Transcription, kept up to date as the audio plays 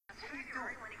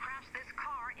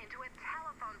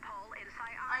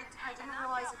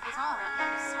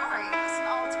Sorry. Listen,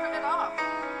 I'll turn it off.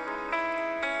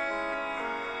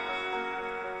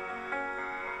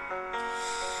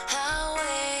 I'll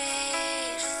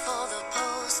wait for the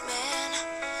postman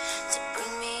to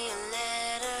bring me a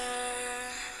letter,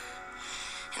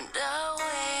 and I'll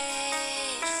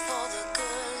wait for the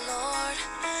good Lord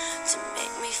to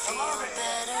make me feel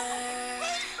better.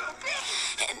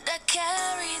 And I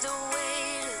carry the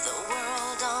weight of the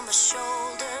world on my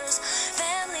shoulders,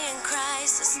 family in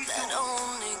crisis that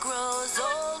only grows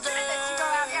older.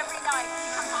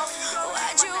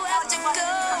 Why'd you have to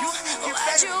go?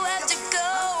 Why'd you have to go?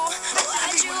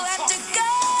 Why'd you have to go?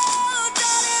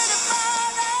 Daughter to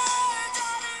father,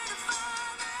 daughter to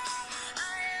father.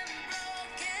 I am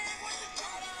broken,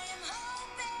 but I am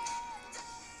hoping.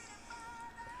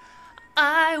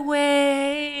 I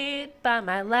wait by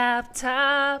my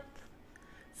laptop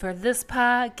for this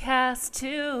podcast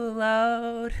to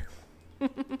load.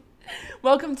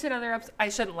 Welcome to another episode. I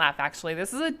shouldn't laugh, actually.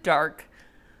 This is a dark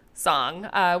song.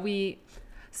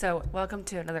 Welcome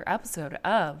to another episode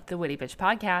of the Witty Bitch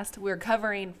Podcast. We're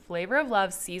covering Flavor of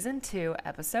Love Season 2,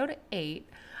 Episode 8.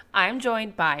 I'm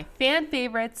joined by fan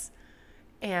favorites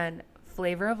and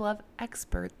Flavor of Love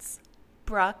experts,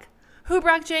 Brock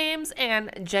James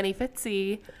and Jenny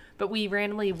Fitzy. But we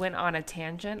randomly went on a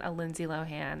tangent, a Lindsay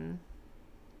Lohan.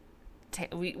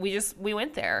 We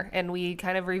went there and we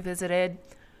kind of revisited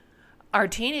our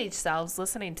teenage selves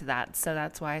listening to that. So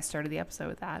that's why I started the episode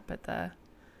with that. But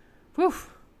whew.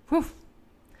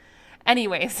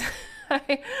 Anyways,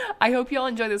 I hope you all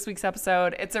enjoy this week's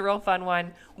episode. It's a real fun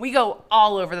one. We go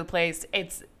all over the place.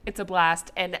 It's a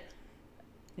blast. And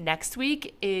next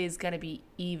week is going to be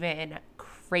even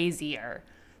crazier.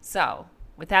 So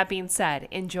with that being said,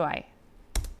 enjoy.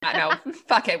 No,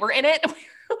 fuck it. We're in it.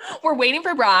 We're waiting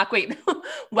for Brock. Wait,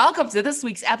 welcome to this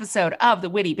week's episode of the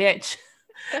Witty Bitch.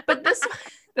 But this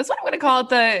one I'm going to call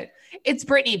it it's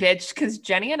Brittany Bitch, because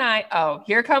Jenny and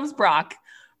here comes Brock.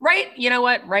 Right. You know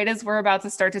what? Right as we're about to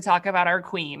start to talk about our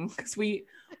queen, because we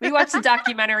watched the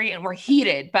documentary and we're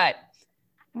heated, but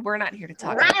we're not here to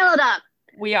talk. Riled up.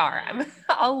 We are.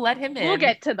 I'll let him in. We'll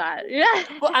get to that. Yeah.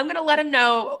 Well, I'm going to let him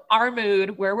know our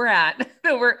mood, where we're at.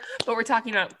 But we're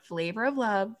talking about Flavor of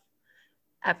Love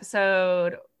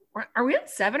episode. Are we on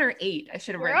 7 or 8? I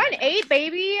should have We're written on 8,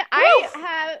 baby. Woo!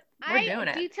 I doing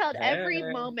it. detailed every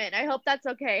Hey. moment. I hope that's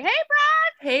okay. Hey,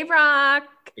 Brock. Hey, Brock.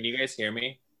 Can you guys hear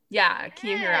me? Yeah. Can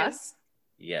you hear us?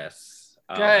 Yes.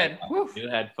 Good. I got Woo. new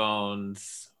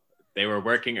headphones. They were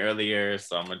working earlier,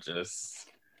 so I'm gonna just.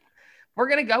 We're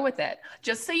going to go with it.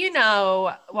 Just so you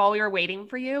know, while we were waiting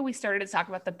for you, we started to talk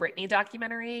about the Britney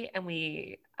documentary and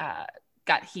we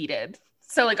got heated.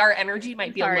 So like our energy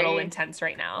might be a little Sorry. intense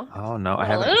right now. Oh no, I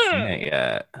haven't seen it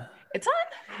yet. It's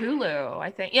on Hulu,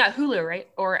 I think. Yeah, Hulu, right?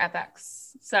 Or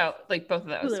FX. So like both of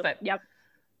those. Hulu. But Yep.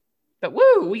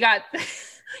 woo, we got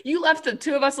you left the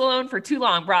two of us alone for too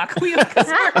long, Brock. We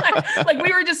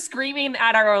were just screaming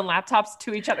at our own laptops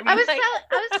to each other. I was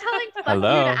telling fuck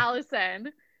Hello. you to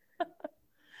Allison.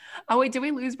 Oh wait, did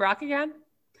we lose Brock again?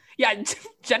 Yeah,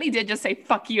 Jenny did just say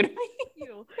 "fuck you" to me.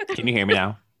 You. Can you hear me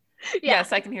now? Yeah.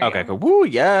 Yes, I can hear Okay, you. cool. Woo,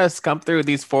 yes. Come through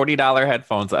these $40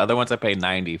 headphones. The other ones I paid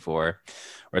 $90 for.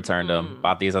 Returned them.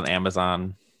 Bought these on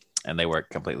Amazon, and they work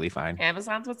completely fine.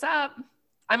 Amazon's what's up.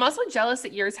 I'm also jealous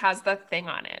that yours has the thing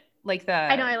on it, like the.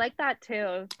 I know. I like that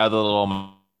too. The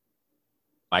little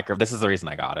micro. This is the reason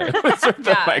I got it. It's for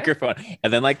the Yeah. microphone,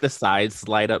 and then like the sides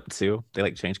light up too. They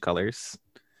like change colors.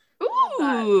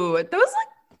 Ooh,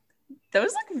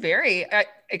 those look very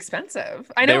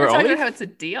expensive. I They know were we're talking only- about how it's a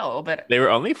deal, but They were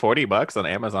only $40 on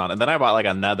Amazon, and then I bought like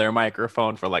another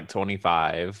microphone for like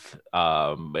 25.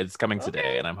 It's coming today,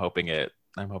 Okay. and I'm hoping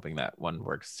that one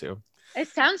works too. It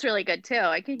sounds really good too.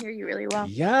 I can hear you really well.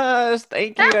 Yes,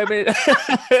 thank you. I mean,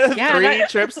 Yeah, three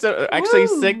trips to actually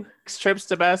Woo. 6 trips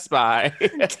to Best Buy.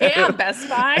 damn, Best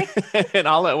Buy. And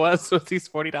all it was these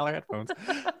 $40 headphones.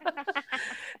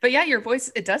 But yeah, your voice,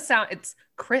 it's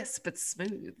crisp, it's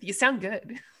smooth. You sound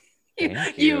good.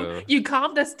 Thank You you.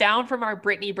 calmed us down from our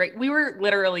Britney break. We were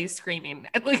literally screaming.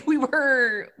 Like we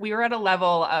were at a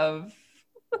level of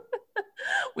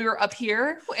we were up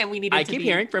here and we needed I to keep be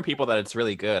hearing from people that it's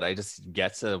really good. I just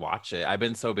get to watch it. I've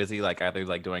been so busy, like either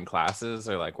like doing classes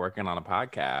or like working on a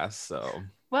podcast. So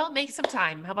well, make some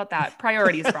time. How about that?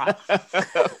 Priorities, Brock.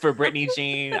 for Brittany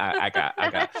Jean, I got.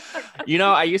 You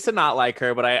know, I used to not like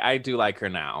her, but I do like her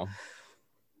now.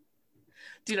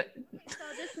 Dude, So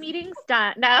this meeting's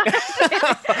done. No.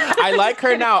 I like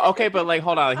her now. Okay, but like,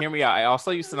 hold on, hear me out. I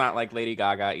also used to not like Lady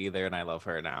Gaga either, and I love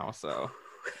her now. So, all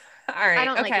right. I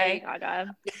don't like Lady Okay.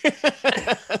 Gaga.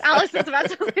 Allison's about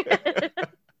to.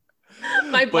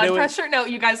 My But blood it was- pressure. No,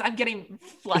 you guys, I'm getting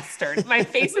flustered. My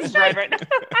face is red right now.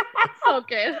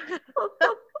 Okay.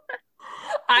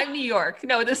 I'm New York.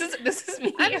 No, this is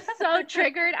me. I'm so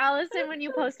triggered, Allison, when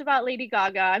you post about Lady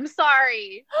Gaga. I'm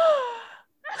sorry.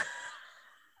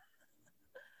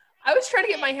 I was trying to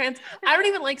get my hands. I don't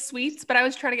even like sweets, but I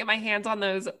was trying to get my hands on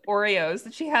those Oreos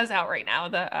that she has out right now.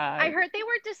 I heard they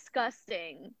were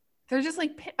disgusting. They're just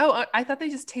like oh, I thought they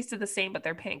just tasted the same, but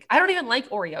they're pink. I don't even like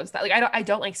Oreos. That like I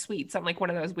don't like sweets. I'm like one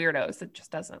of those weirdos that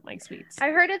just doesn't like sweets.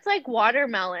 I heard it's like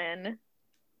watermelon.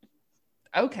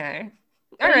 Okay, all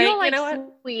But right. you don't like know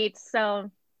what? sweets, so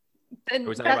Then Are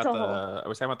we talking That's about a the? Are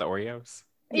we talking about the Oreos?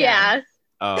 yeah.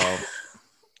 Oh.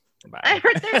 Bye. I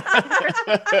heard they're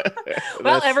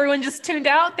well, That's- everyone just tuned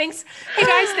out. Thanks. Hey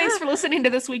guys, thanks for listening to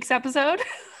this week's episode.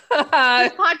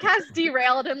 this podcast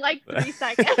derailed in like 3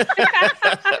 seconds.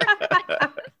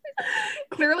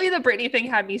 Clearly, the Britney thing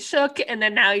had me shook, and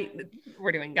then now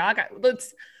we're doing Gaga.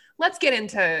 Let's get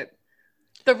into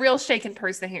the real shaken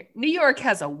person here. New York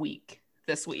has a week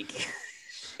this week.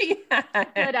 Yes.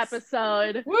 Good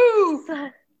episode. Woo!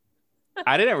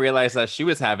 I didn't realize that she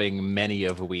was having many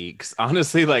of weeks.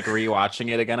 Honestly, like rewatching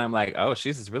it again, I'm like, oh,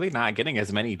 she's really not getting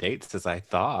as many dates as I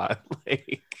thought.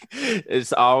 Like,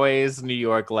 it's always New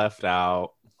York left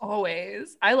out.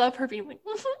 Always. I love her being like,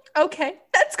 "Mhm, okay,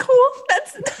 that's cool.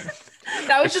 That's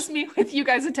that was just me with you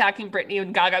guys attacking Britney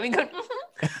and Gaga. I mean, going,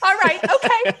 "Mhm, all right,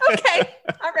 okay,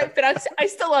 all right, but I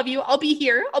still love you. I'll be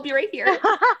here. I'll be right here.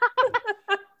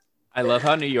 I love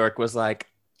how New York was like,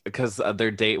 because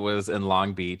their date was in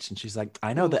Long Beach, and she's like,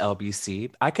 I know the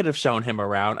LBC. I could have shown him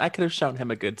around. I could have shown him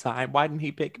a good time. Why didn't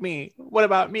he pick me? What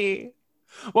about me?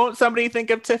 Won't somebody think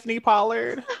of Tiffany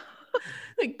Pollard?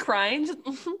 Like crying. Just,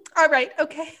 "Mhm, all right,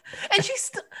 okay. And she's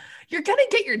still, you're gonna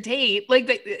get your date. Like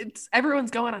it's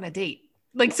everyone's going on a date.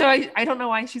 Like so, I don't know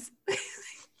why she's.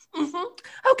 "Mhm,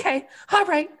 okay, all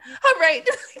right.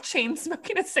 Chain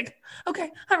smoking a cigarette.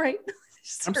 Okay, all right.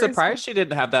 Just I'm her surprised she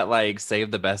didn't have that like save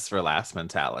the best for last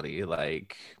mentality.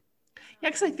 Like, Yeah,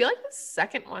 because I feel like the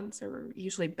second ones are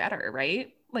usually better,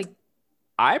 right? Like,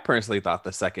 I personally thought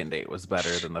the second date was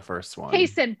better than the first one.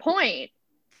 Case in point.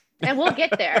 And we'll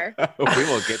get there. We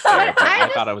will get there. But I I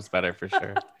thought it was better for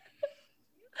sure.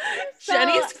 So,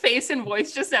 Jenny's face and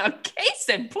voice just now. Case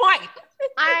in point.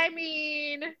 I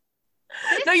mean,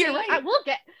 No, you're right. we'll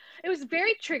get. It was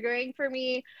very triggering for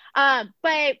me.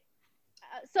 But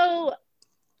so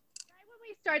when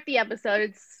we start the episode,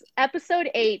 it's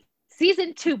episode 8,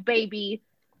 season 2, baby.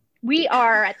 We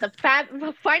are at the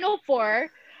final 4.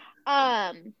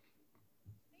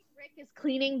 Rick is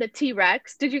cleaning the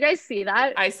T-Rex. Did you guys see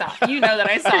that? I saw. You know that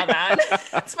I saw that.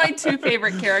 It's my 2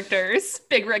 favorite characters,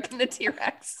 Big Rick and the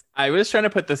T-Rex. I was trying to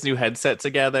put this new headset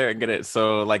together and get it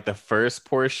so like the first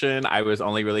portion I was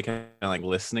only really kind of like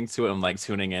listening to it and like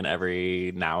tuning in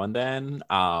every now and then.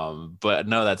 But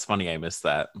no, that's funny. I missed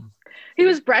that. He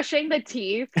was brushing the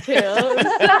teeth too.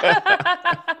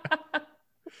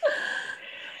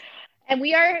 And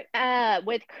we are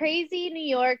with Crazy New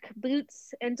York,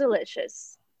 Boots, and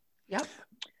Delicious. Yep.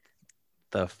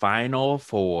 The final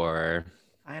 4.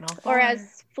 Final Or four.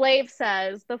 as Flav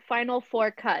says, the final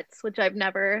 4 cuts, which I've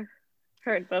never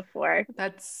heard before.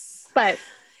 That's. But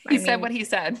He said what he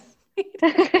said.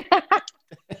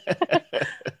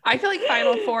 I feel like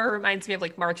Final Four reminds me of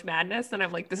like March Madness, and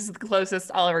I'm like, this is the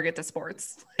closest I'll ever get to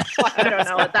sports. I don't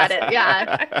know what that is.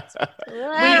 Yeah.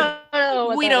 I don't know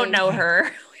what We that don't is. know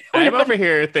her. I'm over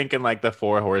here thinking like the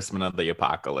 4 horsemen of the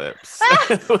apocalypse.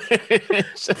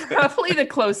 Probably the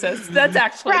closest. That's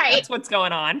actually Right. that's what's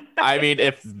going on. I mean,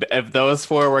 if those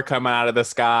 4 were coming out of the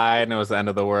sky and it was the end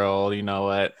of the world, you know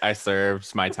what? I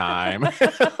served my time.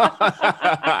 Take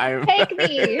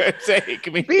me.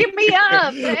 Take me. Beat me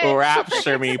up. bitch.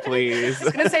 Rapture me, please. I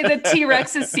was gonna say the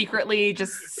T-Rex is secretly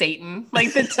just Satan.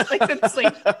 Like the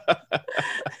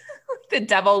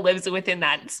devil lives within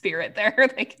that spirit there.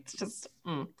 Like it's just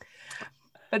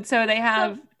But so they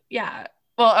have yeah.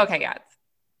 Well, okay, yeah.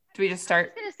 Do we just I was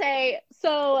start? gonna say,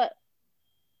 so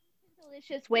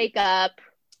Delicious wake up.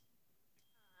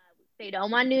 They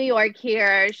don't want New York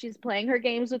here. She's playing her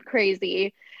games with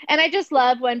Crazy. And I just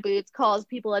love when Boots calls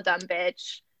people a dumb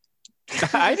bitch.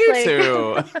 I Just do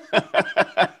too.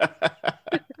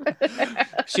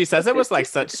 She says it was like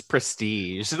such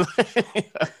prestige.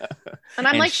 And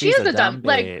I'm like, she she's is a dumb,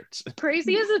 like, bitch.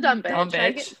 Crazy is a dumb bitch. Dumb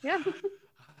I bitch. yeah.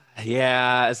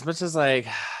 Yeah, as much as like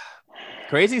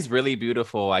Crazy's really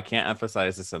beautiful. I can't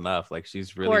emphasize this enough. Like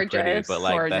she's really pretty, Gorgeous. but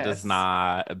like that Gorgeous. does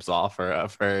not absolve her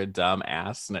of her dumb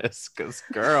assness. Because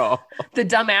girl, The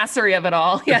dumbassery of it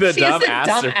all. Yeah, the she's dumb a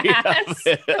dumb assery ass. of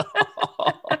it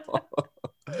all.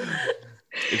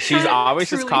 She's always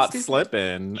just Truly caught stupid.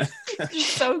 slipping. It's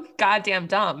just so goddamn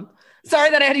dumb.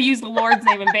 Sorry that I had to use the Lord's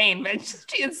name in vain, but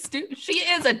she is she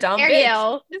is a dumb bitch.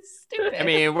 Ariel. It's stupid. I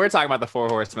mean, we're talking about the 4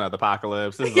 horsemen of the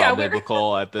apocalypse. This is Yeah, all we're-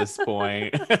 biblical at this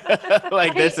point.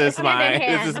 Like this is Hand in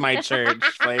hand. this is my church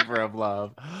flavor of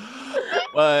love.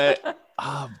 But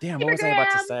damn, what was I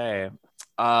about to say?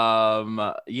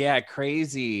 Yeah,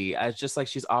 crazy. I just like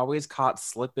she's always caught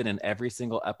slipping in every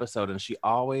single episode, and she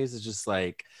always is just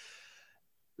like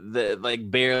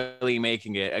barely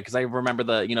making it, because I remember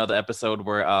the episode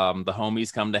where the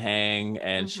homies come to hang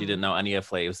and she didn't know any of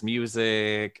Flav's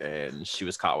music and she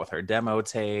was caught with her demo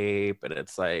tape, and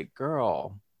it's like,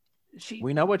 girl,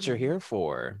 we know what you're here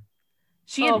for.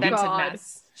 She Oh, invented God.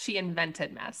 mess. She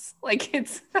invented mess. Like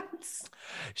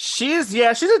She's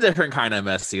a different kind of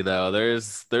messy though.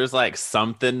 There's like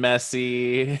something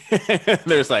messy.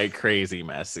 There's like crazy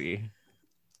messy.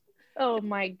 Oh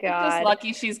my just God.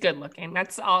 lucky she's good looking.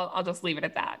 That's all. I'll just leave it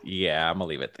at that. Yeah, I'm gonna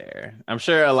leave it there. I'm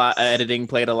sure a lot editing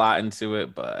played a lot into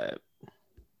it, but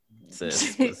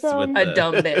sis was A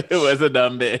dumb bitch. It was a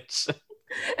dumb bitch.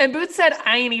 And Boots said,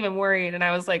 "I ain't even worried," and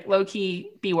I was like, "Low key,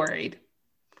 be worried."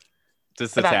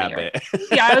 Just a About tad New bit.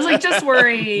 Yeah, I was like, just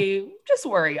worry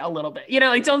a little bit.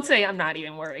 Like, don't say I'm not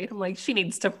even worried. I'm like, she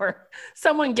needs to work.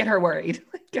 Someone get her worried.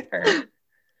 Get her.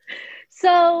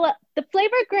 So the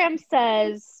flavorgram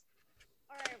says,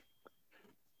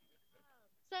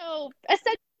 so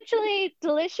essentially,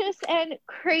 Delicious and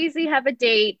Crazy have a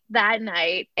date that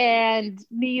night, and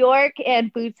New York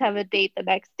and Boots have a date the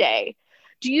next day.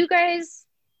 Do you guys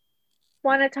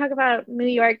want to talk about New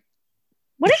York?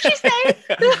 What did she say?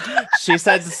 She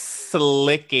said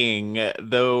slicking.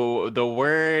 The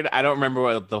word, I don't remember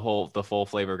what the full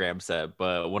flavorgram said,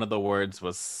 but one of the words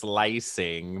was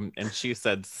slicing, and she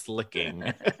said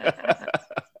slicking.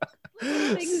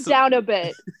 Things down a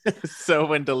bit. So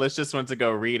when Delicious went to go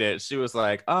read it, she was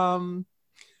like,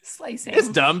 Slicing. this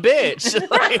dumb bitch.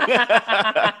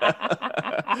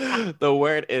 The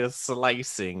word is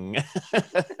slicing.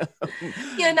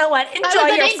 You know what? I Enjoy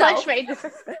was an yourself. English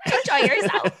major. Enjoy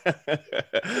yourself.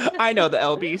 I know the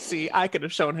LBC. I could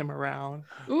have shown him around.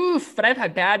 Oof, but I've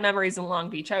had bad memories in Long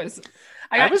Beach. I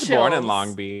I got was born in chills.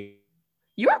 Long Beach.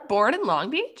 You were born in Long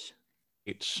Beach?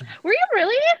 Were you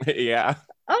really? Yeah.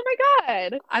 Oh my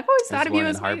God. I've always I was thought of you born in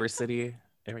as Harbor City.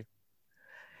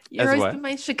 You're As always what? been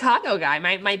my Chicago guy,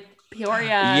 my Peoria,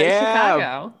 Yeah.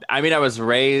 Chicago. I mean, I was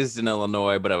raised in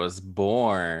Illinois, but I was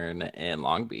born in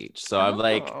Long Beach. So I'm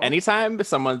like, Oh. anytime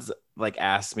someone's like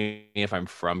asked me if I'm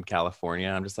from California,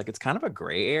 I'm just like, it's kind of a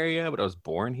gray area, but I was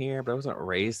born here, but I wasn't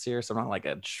raised here. So I'm not like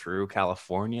a true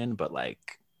Californian, but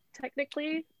like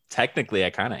technically I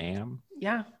kind of am.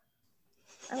 Yeah,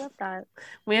 I love that.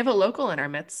 we have a local in our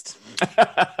midst.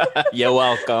 You're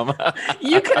welcome.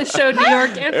 You could have showed New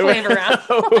York and Flavor out.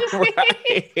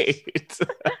 Right.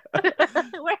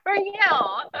 Where are you?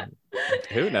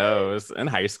 Who knows? In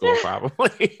high school,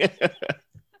 probably.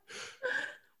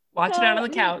 Watching out on the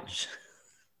couch.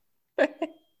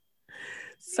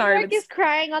 Sorry. New York but is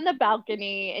crying on the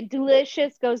balcony, and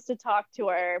Delicious goes to talk to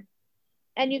her.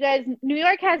 And you guys, New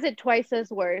York has it twice as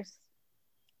worse.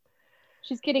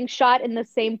 She's getting shot in the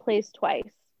same place twice.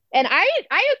 And I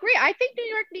agree. I think New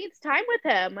York needs time with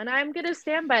him, and I'm gonna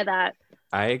stand by that.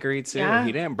 I agree too. Yeah.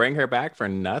 He didn't bring her back for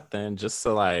nothing, just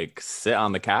to like sit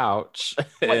on the couch.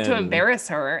 to and- embarrass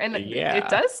her. And Yeah. it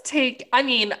does take, I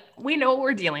mean, we know what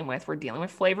we're dealing with. We're dealing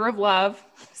with Flavor of Love,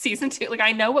 season 2. Like,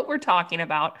 I know what we're talking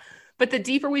about. But the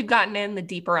deeper we've gotten in, the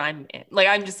deeper I'm in. Like,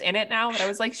 I'm just in it now. But I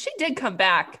was like, she did come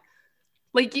back.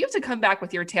 Like, you have to come back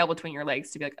with your tail between your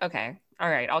legs to be like, okay, all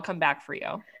right, I'll come back for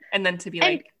you. And then to be And-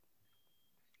 like,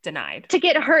 denied To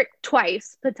get hurt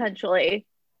twice, potentially.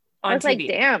 on I was TV. like,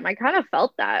 damn, I kind of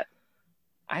felt that.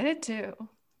 I did too.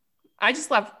 I just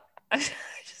love, I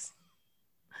just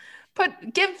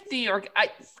give New York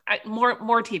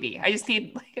more TV. I just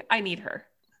need, I need her.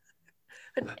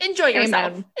 Enjoy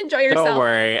yourself. Amen. Enjoy yourself. Don't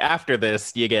worry. After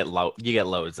this, you get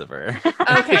loads of her.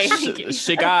 Okay, thank you.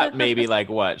 she got maybe like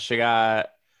what? She got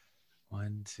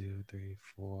 1, 2, 3,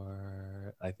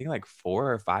 4. I think like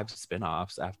 4 or 5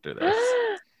 spinoffs after this.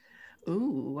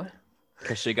 Ooh.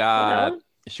 Because she got Well.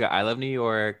 I Love New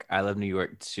York, I Love New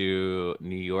York 2,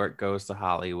 New York Goes to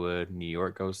Hollywood, New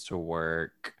York Goes to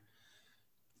Work.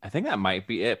 I think that might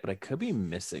be it, but I could be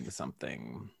missing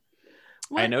something.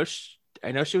 I know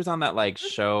she was on that like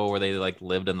show where they like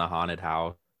lived in the haunted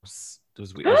house. It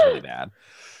was really bad.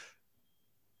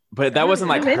 But that wasn't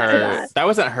like I'm into her. that. That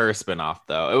wasn't her spinoff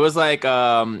though. It was like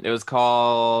it was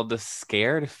called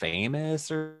Scared Famous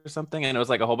or something, and it was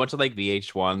like a whole bunch of like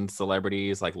VH1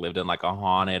 celebrities like lived in like a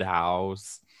haunted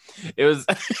house. It was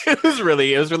it was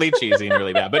really cheesy and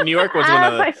really bad. But New York was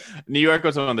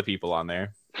one of the people on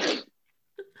there.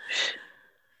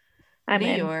 I'm New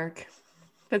in. York.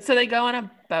 But so they go on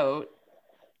a boat.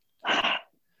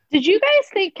 Did you guys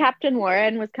think Captain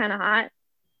Warren was kind of hot?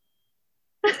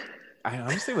 I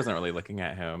honestly wasn't really looking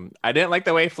at him. I didn't like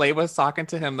the way Flav was talking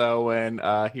to him though when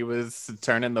he was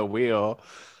turning the wheel.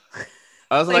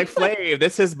 I was like, Flav,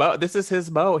 this is his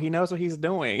boat. He knows what he's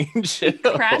doing. Chill.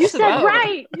 crashed You the said boat.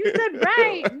 right. You said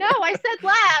right. No, I said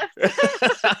left.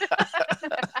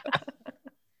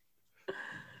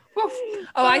 Oof.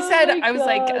 Oh, I said, my I was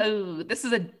like, God. oh, this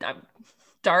is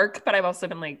dark, but I've also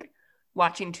been like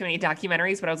watching too many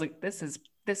documentaries, but I was like, this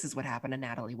is what happened to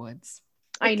Natalie Woods.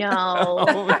 I know.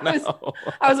 Oh, no.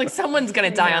 I was like, someone's going I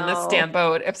to die on this know. damn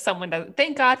boat if someone doesn't.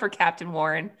 Thank God for Captain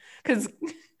Warren, because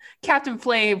Captain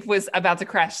Flav was about to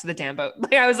crash the damn boat.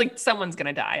 Like, I was like, someone's going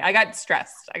to die. I got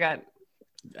stressed. I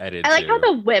did I like too. how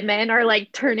the women are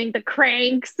like turning the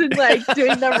cranks and like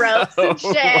doing the ropes and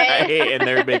shit. Right, in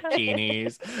their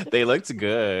bikinis. They looked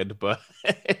good, but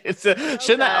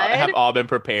shouldn't that have all been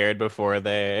prepared before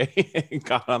they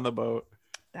got on the boat?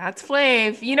 That's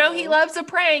Flav. You know, he loves a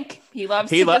prank. He loves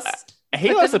He to loves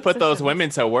to them put those positions. women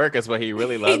to work is what he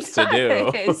really He loves to do.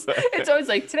 does. It's always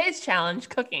like today's challenge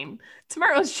cooking,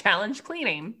 tomorrow's challenge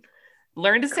cleaning,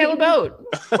 learn to sail a boat.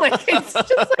 Like it's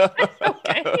just like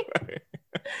okay,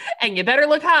 and you better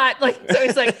look hot. Like it's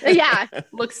always like Yeah.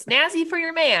 look snazzy for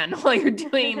your man while you're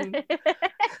doing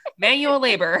manual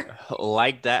labor.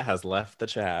 Like that has left the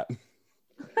chat.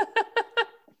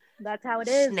 That's how it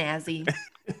is. Snazzy.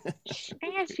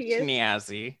 Yeah, she is.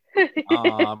 Snazzy.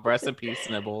 Rest in peace,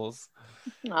 Nibbles.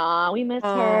 Aw, we miss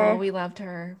Oh, her. we loved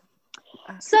her.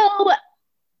 So,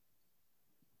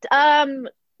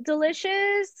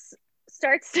 Delicious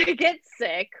starts to get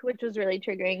sick, which was really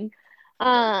triggering.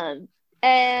 And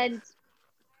I was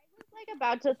like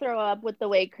about to throw up with the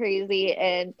way Crazy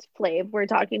and Flav were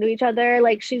talking to each other.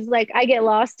 Like she's like, I get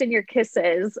lost in your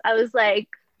kisses. I was like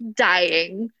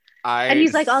and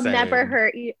he's like, I'll never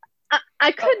hurt you.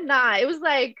 I could not. It was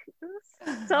like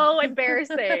so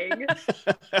embarrassing.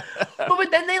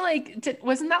 But then they like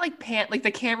wasn't that like like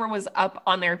the camera was up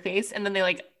on their face and then they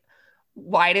like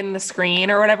widen the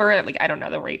screen or whatever. Like I don't know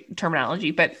the right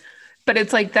terminology, but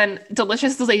it's like then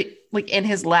Delicious is like in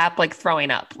his lap like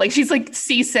throwing up. Like she's like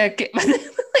seasick.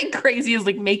 Like Crazy is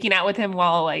like making out with him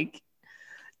while like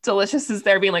Delicious is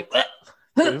there being like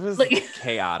it was like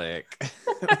chaotic.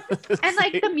 And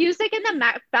like the music in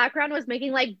the background was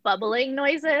making like bubbling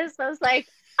noises. I was like,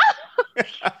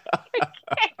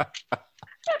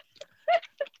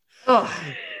 ugh.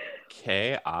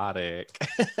 Chaotic.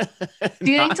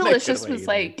 Do you think Not in a Delicious good way was either.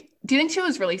 like, do you think she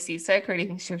was really seasick or do you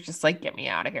think she was just like, get me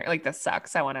out of here? Like this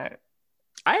sucks. I want to.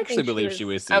 I actually think she believe was- she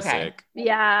was Okay. seasick.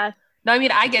 yeah. No, I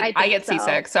mean, I I get think so.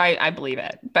 seasick, so I believe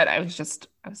it. But I was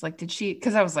like, did she?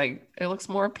 Because I was like, it looks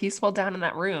more peaceful down in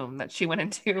that room that she went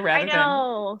into I rather than.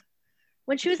 know.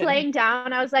 When she was Kidding. laying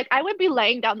down, I was like, I would be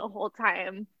laying down the whole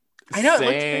time. I know, it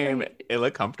looked Same. very- It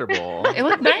looked comfortable. It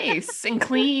looked nice and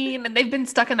clean, and they've been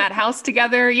stuck in that house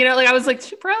together. You know, like I was like,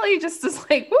 she probably just is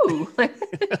like, woo.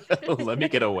 Let me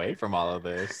get away from all of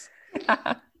this.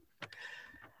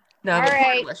 No, All but poor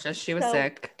right, Delicious, she was so-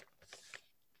 sick.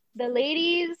 The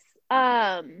ladies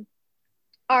are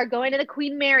going to the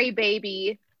Queen Mary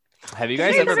baby. Have you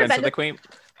guys You've ever never been to been the to- Queen?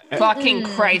 Fucking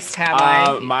Christ, have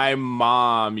I? My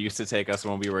mom used to take us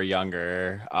when we were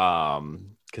younger.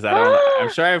 Because I'm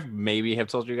sure I've maybe have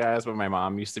told you guys, but my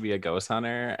mom used to be a ghost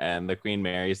hunter, and the Queen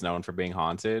Mary is known for being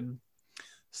haunted.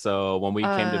 So when we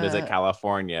came to visit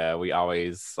California, we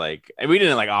always and we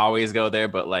didn't always go there,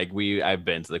 but I've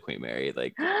been to the Queen Mary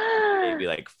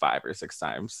maybe 5 or 6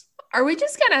 times. Are we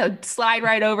just gonna slide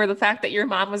right over the fact that your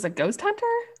mom was a ghost hunter?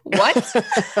 What?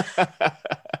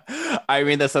 I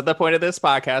mean, that's not the point of this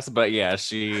podcast, but yeah,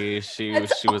 she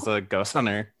was a ghost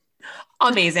hunter.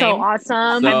 Amazing. So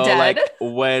awesome. I'm dead.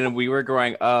 When we were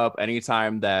growing up,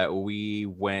 anytime that we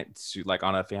went to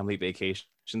on a family vacation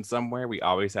somewhere, we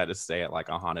always had to stay at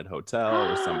a haunted hotel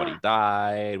where somebody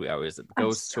died. We always did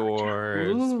ghost so jealous.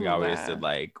 tours. We always Ooh.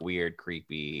 did weird,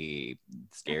 creepy,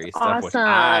 scary That's stuff. Which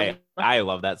awesome. I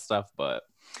love that stuff, but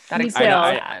That Me explains too.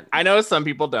 that. I know some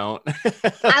people don't.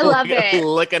 I love it.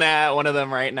 Looking at one of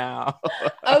them right now.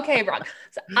 Okay, Ron.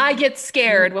 So I get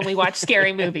scared when we watch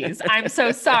scary movies. I'm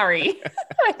so sorry.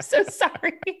 I'm so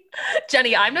sorry.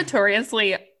 Jenny, I'm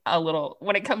notoriously a little,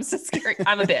 when it comes to scary,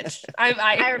 I'm a bitch.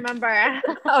 I remember.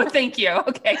 Oh, thank you.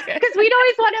 Okay, good. Because we'd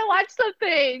always want to watch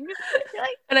something. You're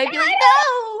like, And I'd be like,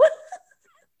 no.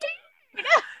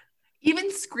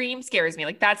 Even Scream scares me.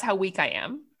 Like, that's how weak I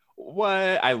am.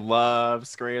 What? I love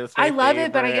Scream. It's I my love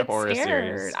it, but I favorite get horror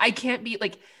scared. series. I can't be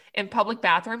like in public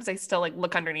bathrooms. I still like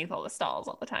look underneath all the stalls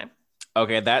all the time.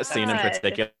 Okay, that scene in God.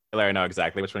 particular, I know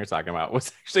exactly which one you're talking about,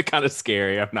 was actually kind of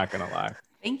scary. I'm not gonna lie.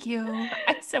 Thank you.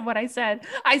 I said what I said.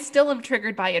 I still am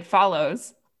triggered by It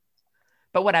Follows,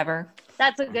 but whatever.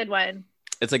 That's a good one.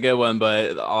 It's a good one,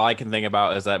 but all I can think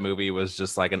about is that movie was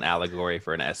just like an allegory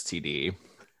for an STD.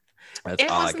 That's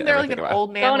And all I wasn't can there ever like think an about.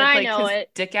 old man Don't with I like know his it?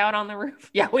 dick out on the roof?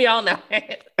 Yeah, we all know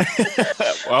it.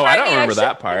 Well, I don't mean, remember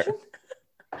that part.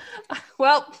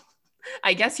 Well,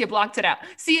 I guess you blocked it out.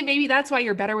 See, maybe that's why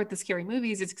you're better with the scary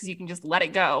movies. It's because you can just let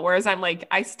it go. Whereas I'm like,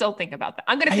 I still think about that.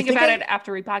 I'm gonna I think think about I- it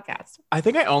after we podcast. I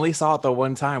think I only saw it the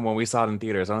one time when we saw it in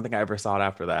theaters. I don't think I ever saw it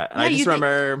after that. And Yeah, I just you think-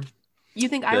 remember. You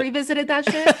think I The- revisited that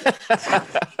shit?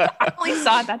 I only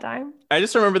saw it that time. I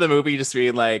just remember the movie just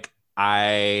being like,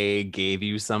 I gave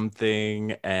you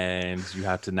something and you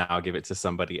have to now give it to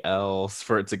somebody else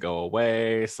for it to go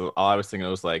away. So all I was thinking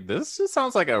was like, this just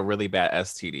sounds like a really bad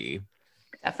STD.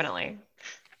 Definitely.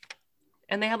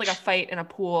 And they had like a fight in a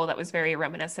pool that was very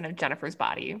reminiscent of Jennifer's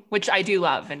Body, which I do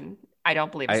love, and I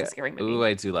don't believe it's a scary movie. Ooh,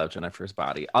 I do love Jennifer's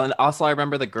Body. And also, I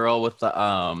remember the girl with the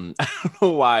I don't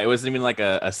know why it wasn't even like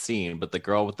a scene, but the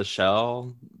girl with the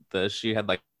shell, she had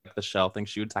like the shell thing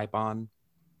she would type on.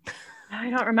 I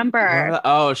don't remember. Remember that?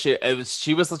 Oh, she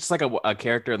was just like a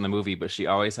character in the movie, but she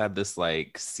always had this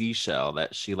like seashell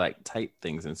that she like typed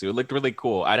things into. It looked really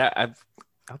cool. I'll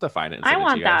have to find it. And I send it to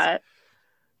want you guys. that.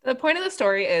 The point of the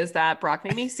story is that Brock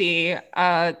made me see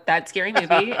that scary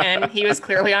movie, and he was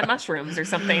clearly on mushrooms or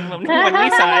something when we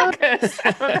saw it. 'Cause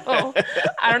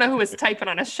I don't know who was typing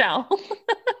on a shell.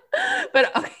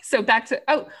 But okay, so back to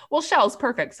Shell's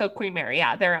perfect. So Queen Mary,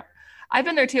 yeah, I've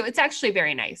been there too. It's actually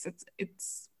very nice.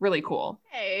 It's really cool.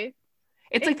 Okay.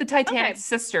 It's like the Titanic okay.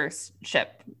 sister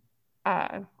ship,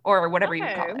 or whatever you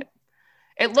call Okay. it.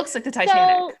 It looks like the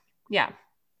Titanic. So, Yeah.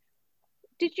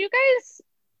 did you guys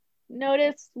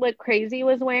notice what Crazy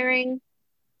was wearing?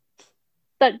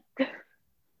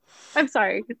 I'm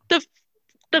sorry.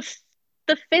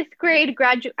 The fifth grade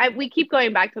we keep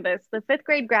going back to this. The fifth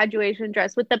grade graduation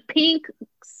dress with the pink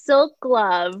silk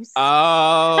gloves.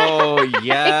 Oh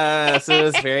yes, it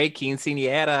was very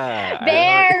quinceañera.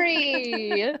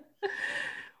 Very.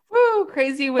 Woo,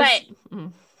 Crazy was.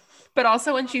 But- But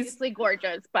also when she's Obviously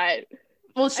gorgeous, but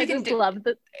she I can just do. love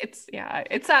the It's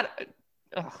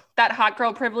that hot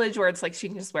girl privilege where it's like she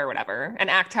can just wear whatever and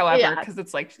act however Yeah. because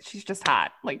it's like she's just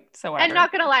hot, like so. and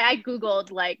not gonna lie, I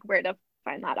googled like where to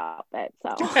find that outfit. So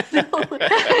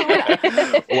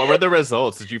What were the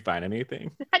results? Did you find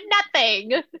anything?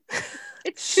 nothing.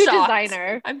 It's too Shocked.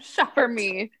 designer I'm shocked for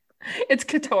me. It's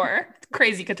couture,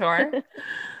 crazy couture.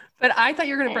 But I thought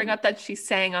you were gonna bring up that she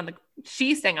sang on the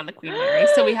Queen Mary,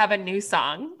 so we have a new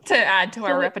song to add to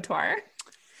our repertoire.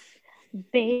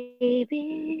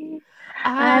 Baby,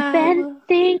 I've been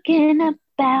thinking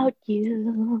about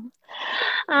you.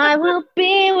 I will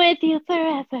be with you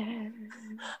forever.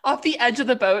 Off the edge of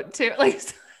the boat too, like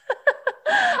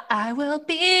I will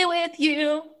be with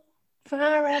you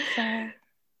forever.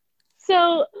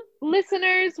 So,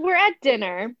 listeners, we're at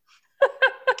dinner.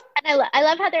 And I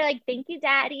love how they're like, thank you,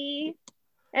 Daddy.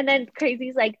 And then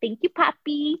Crazy's like, thank you,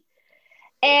 Poppy.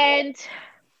 And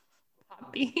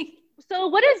Poppy. so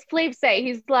what does Flav say?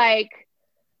 He's like,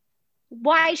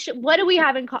 what do we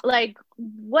have in like,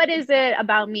 what is it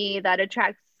about me that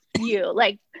attracts you?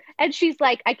 Like, and she's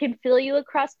like, I can feel you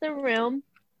across the room.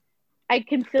 I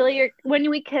can feel when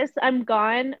we kiss, I'm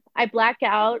gone. I black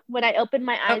out. When I open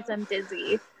my eyes, I'm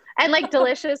dizzy. And like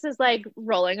Delicious is like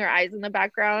rolling her eyes in the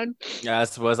background.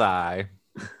 Yes, was I.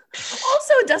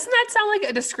 Also, doesn't that sound like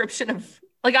a description of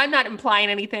like I'm not implying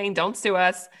anything, don't sue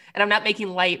us, and I'm not making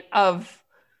light of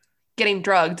getting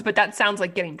drugged, but that sounds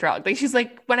like getting drugged. Like she's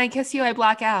like, when I kiss you, I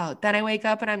black out, then I wake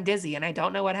up and I'm dizzy and I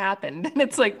don't know what happened. And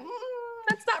it's like,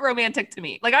 that's not romantic to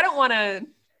me. Like I don't want to.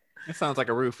 It sounds like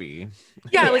a roofie.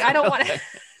 Yeah, like I don't want to.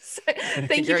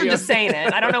 Thank you for just saying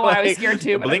it. I don't know why I was scared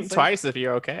too. But I Blink was like, twice if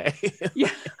you're okay. yeah.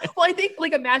 Well, I think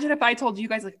like imagine if I told you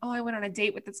guys like, oh, I went on a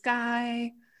date with this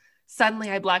guy. Suddenly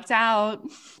I blacked out,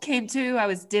 came to, I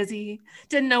was dizzy,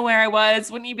 didn't know where I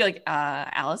was. Wouldn't you be like,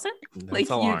 Allison? That's Like,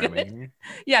 you alarming.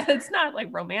 Yeah, that's not like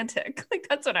romantic. Like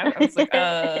that's what I was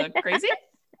like, crazy?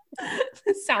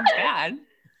 This sounds bad.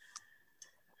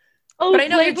 Oh, But I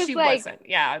know Flav that was she like, wasn't.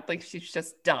 Yeah, like she's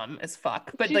just dumb as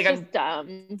fuck. But she's like just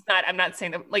dumb. I'm not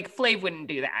saying that like Flav wouldn't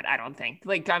do that, I don't think.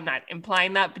 Like I'm not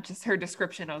implying that, but just her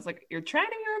description, I was like, you're trying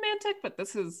to be romantic, but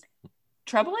this is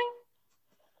troubling.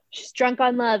 She's drunk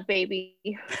on love, baby.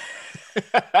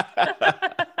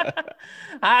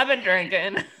 I've been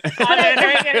drinking. I've been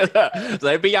drinking It's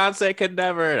like Beyonce could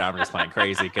never. I'm just playing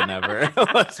crazy could never.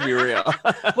 Let's be real.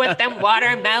 with them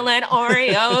watermelon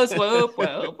Oreos. Whoop,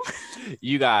 whoop.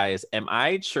 You guys, am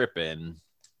I tripping?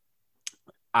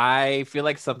 I feel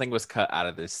like something was cut out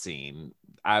of this scene.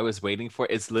 I was waiting for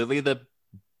it. It's literally the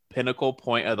pinnacle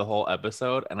point of the whole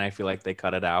episode, and I feel like they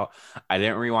cut it out. I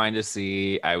didn't rewind to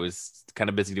see. I was kind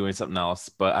of busy doing something else,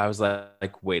 but I was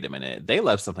like, wait a minute. They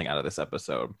left something out of this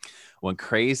episode. When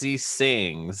Crazy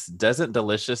sings, doesn't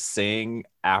Delicious sing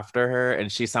after her? And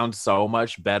she sounds so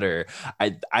much better.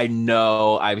 I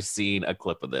know I've seen a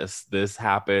clip of this. This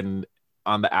happened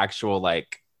on the actual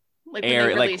Like when air, they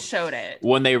really like, showed it.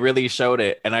 when they really showed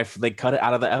it, and they cut it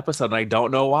out of the episode, and I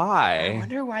don't know I why.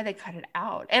 wonder why they cut it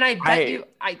out. And I bet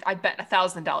I bet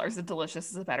 $1,000 that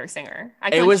Delicious is a better singer. I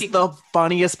It feel like was she- the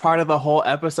funniest part of the whole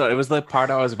episode. It was the part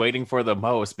I was waiting for the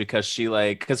most, because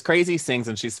because Crazy sings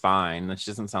and she's fine, and she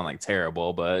doesn't sound like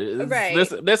terrible, but Right.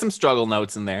 there's some struggle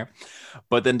notes in there.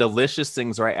 But then Delicious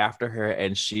sings right after her,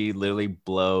 and she literally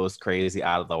blows Crazy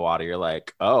out of the water. You're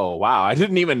like, oh wow, I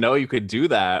didn't even know you could do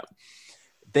that.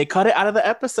 They cut it out of the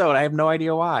episode. I have no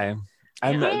idea why.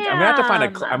 I'm gonna have to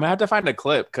find Damn. I'm gonna have to find a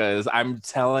clip, because I'm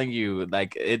telling you,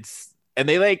 like, it's, and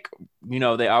they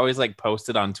they always like post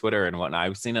it on Twitter and whatnot.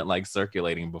 I've seen it like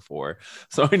circulating before,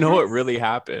 so I know it really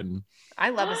happened. I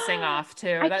love a sing off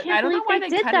too. I That- can't I don't know believe why they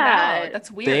they did cut that. it out.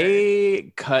 That's weird.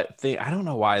 They cut I don't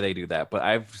know why they do that, but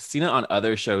I've seen it on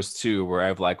other shows too, where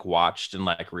I've like watched in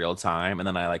like real time, and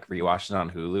then I like rewatched it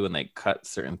on Hulu, and they cut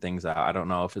certain things out. I don't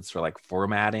know if it's for like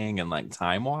formatting and like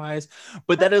time wise,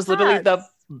 but that is literally the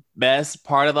sucks. best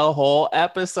part of the whole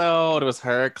episode. It was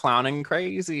her clowning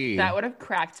Crazy. That would have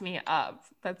cracked me up.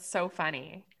 That's so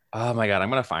funny. Oh my god, I'm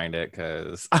gonna find it,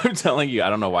 because I'm telling you, I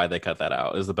don't know why they cut that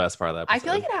out. It was the best part of that I episode.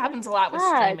 feel like it happens a lot with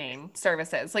Fuck. streaming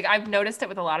services. Like I've noticed it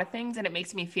with a lot of things, and it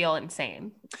makes me feel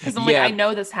insane because I'm Yeah. like, I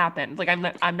know this happened. Like I'm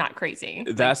not crazy.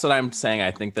 That's what I'm saying.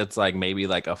 I think that's like maybe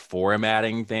like a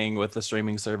formatting thing with the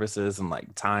streaming services, and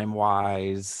like time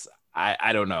wise.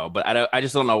 I don't know, but I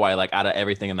just don't know why, like, out of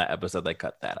everything in that episode they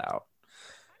cut that out.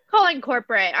 Calling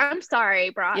corporate. I'm sorry,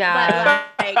 bro. Yeah.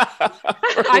 But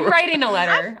like, I'm writing a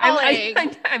letter.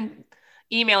 I'm I'm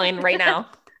emailing right now.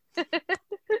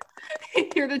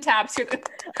 Here are the tabs. Here,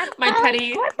 my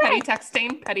petty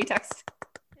texting, petty text.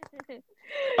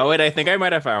 Oh wait, I think I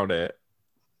might have found it.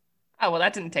 Oh well,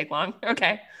 that didn't take long.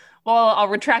 Okay, well I'll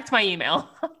retract my email.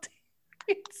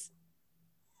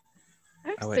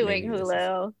 I'm Oh, wait, suing maybe this is-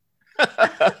 Hulu.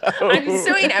 I'm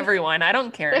suing everyone. I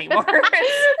don't care anymore.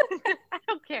 I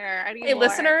don't care anymore. Hey,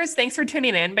 listeners, thanks for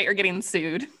tuning in, but you're getting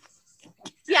sued.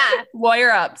 Yeah.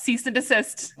 Lawyer up, cease and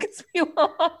desist, because we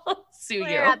will sue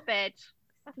Clear you. up, bitch.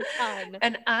 I'm done.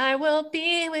 And I will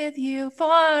be with you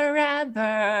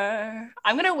forever.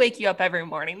 I'm gonna wake you up every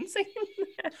morning singing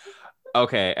that.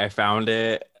 Okay, I found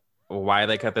it. Why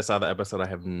they cut this out of the episode, I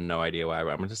have no idea why, but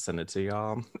I'm gonna just send it to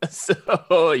y'all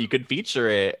so you could feature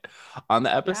it on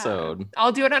the episode.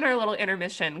 I'll do it on our little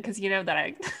intermission because you know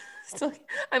that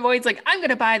I'm always like, I'm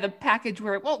gonna buy the package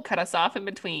where it won't cut us off in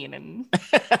between, and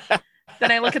then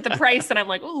I look at the price and I'm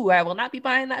like, ooh, I will not be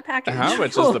buying that package. How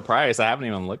much is the price? I haven't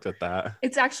even looked at that.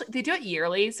 It's actually, they do it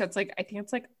yearly, so it's like, I think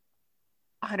it's like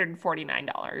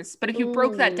 $149. But if you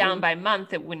broke that down Ooh. by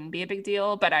month, it wouldn't be a big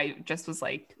deal. But I just was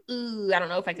like, ooh, I don't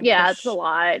know if I can Yeah, push it's a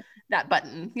lot. that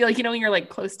button. You're like, when you're like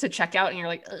close to checkout and you're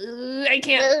like, I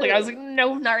can't. Like, I was like,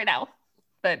 no, not right now.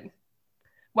 But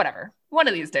whatever. One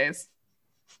of these days.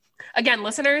 Again,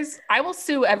 listeners, I will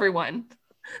sue everyone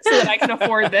so that I can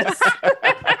afford this.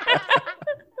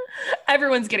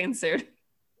 Everyone's getting sued.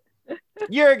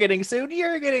 You're getting sued.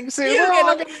 You're getting sued. You We're get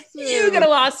all a- getting You sued. get a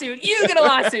lawsuit. You get a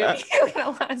lawsuit. You get a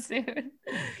lawsuit.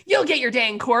 You'll get your day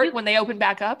in court when they open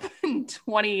back up in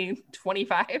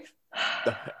 2025.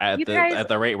 at You the guys- at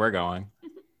the rate we're going.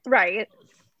 Right.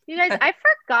 You guys, I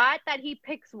forgot that he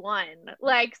picks one.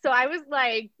 Like, so I was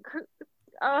like, oh,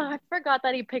 I forgot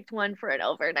that he picked one for an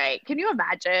overnight. Can you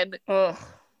imagine? Ugh.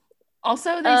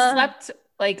 Also, they slept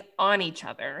like on each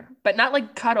other, but not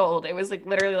like cuddled. It was like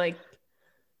literally like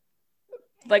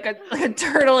a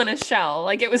turtle in a shell.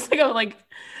 Like it was like a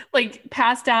like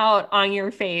passed out on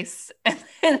your face, and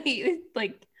then he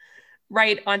like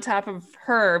right on top of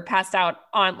her passed out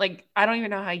on, like, I don't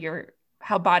even know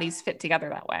how bodies fit together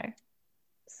that way.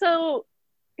 So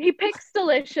he picks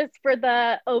Delicious for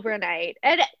the overnight,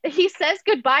 and he says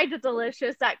goodbye to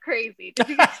Delicious at Crazy. Did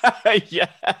you guys? Yeah.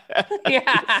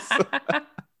 Yeah.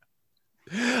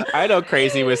 I know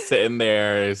Crazy was sitting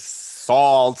there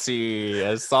salty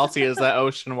as that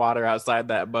ocean water outside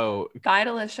that boat. Bye,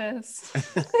 Delicious.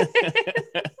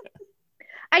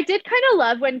 I did kind of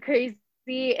love when Crazy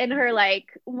Lindsay in her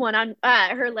like one on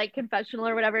her like confessional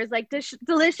or whatever is like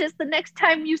delicious. The next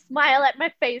time you smile at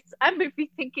my face, I'm gonna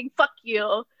be thinking fuck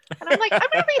you. And I'm like, I'm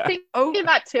gonna be thinking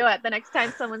that too at the next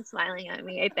time someone's smiling at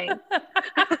me, I think.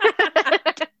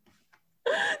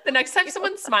 The next time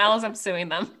someone smiles, I'm suing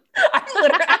them. I'm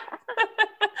literally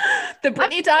the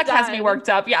Britney doc has me worked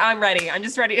up. Yeah, I'm ready. I'm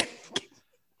just ready.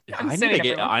 I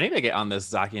need to get on this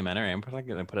documentary. I'm probably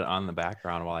gonna put it on the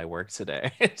background while I work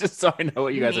today, just so I know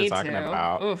what you guys are talking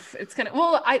about. Oof, it's gonna.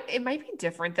 Well, it might be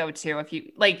different though too if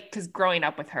you like, because growing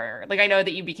up with her, like I know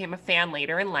that you became a fan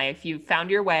later in life. You found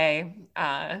your way.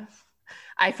 I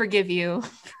forgive you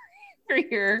for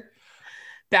your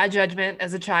bad judgment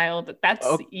as a child. That's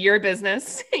your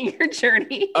business, your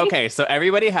journey. Okay, so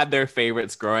everybody had their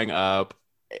favorites growing up.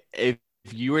 If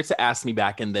you were to ask me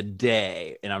back in the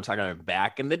day, and I'm talking about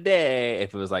back in the day,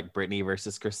 if it was like Britney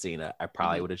versus Christina, I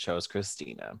probably would have chose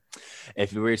Christina.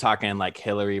 If we were talking like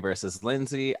Hillary versus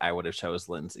Lindsay, I would have chose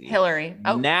Lindsay. Hillary.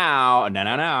 Oh.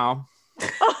 Now.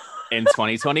 In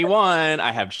 2021,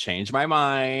 I have changed my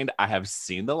mind. I have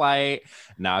seen the light.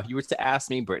 Now, if you were to ask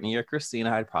me Britney or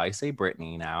Christina, I'd probably say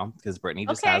Britney now, because Britney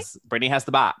has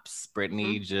the bops.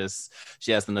 Britney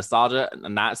she has the nostalgia.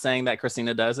 I'm not saying that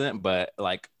Christina doesn't, but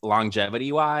like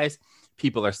longevity wise,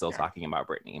 people are still talking about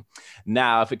Britney.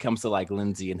 Now, if it comes to like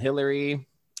Lindsay and Hillary,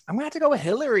 I'm gonna have to go with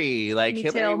Hillary. Like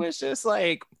Hillary was just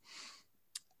like,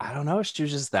 I don't know, she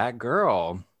was just that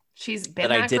girl. She's been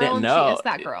that I didn't girl know. She is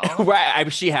that girl.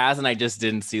 Right. She has, and I just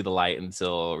didn't see the light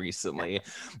until recently.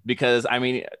 Because, I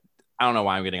mean, I don't know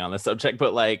why I'm getting on this subject,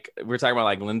 but like we're talking about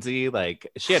like Lindsay,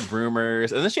 like she had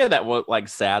rumors, and then she had that like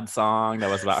sad song that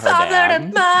was about her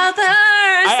dad. Mother,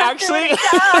 I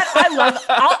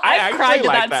cried to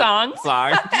that song.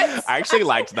 I actually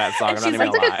liked that song. I'm not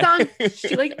even gonna lie.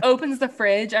 She like opens the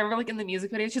fridge. I remember like in the music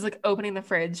video, she's like opening the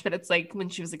fridge, but it's like when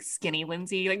she was like skinny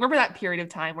Lindsay. Like remember that period of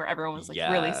time where everyone was like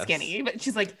really skinny, but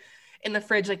she's like in the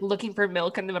fridge, like looking for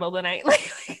milk in the middle of the night,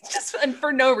 like just and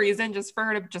for no reason, just for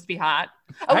her to just be hot.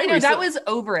 Oh wait, no, that was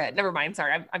Over It. Never mind.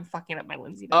 Sorry, I'm fucking up my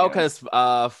Lindsay video. Oh, because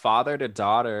Father to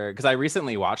Daughter. Because I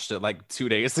recently watched it like 2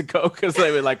 days ago because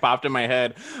it like popped in my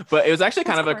head. But it was actually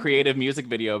kind of a creative music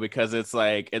video because it's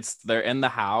like they're in the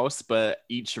house, but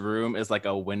each room is like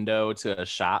a window to a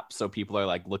shop, so people are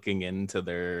like looking into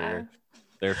their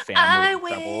family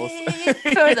troubles. Wait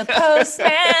for the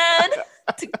postman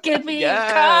to give me a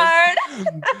card.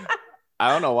 I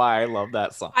don't know why I love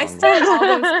that song. I still have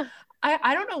all those.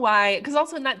 I don't know why, because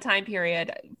also in that time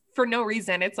period, for no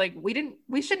reason, it's like we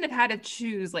shouldn't have had to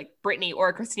choose like Britney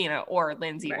or Christina or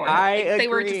Lindsay or they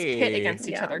were just pit against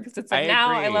each other, because it's like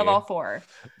I love all four.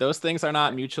 Those things are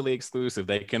not mutually exclusive.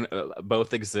 They can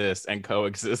both exist and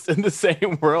coexist in the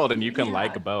same world, and you can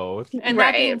like both. And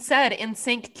that being said,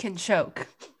 NSYNC can choke.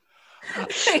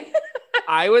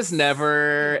 I was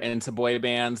never into boy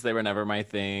bands. They were never my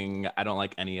thing. I don't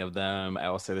like any of them. I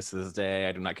will say this to this day.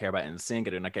 I do not care about NSYNC.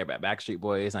 I do not care about Backstreet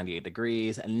Boys, 98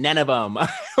 Degrees. None of them. I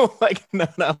don't like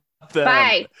none of them.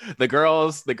 Bye. The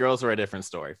girls were a different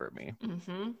story for me.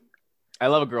 Mm-hmm. I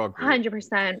love a girl group.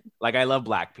 100%. Like I love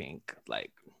Blackpink.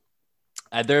 Like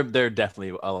they're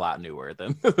definitely a lot newer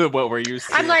than what we're used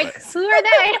to. I'm like, who are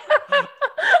they?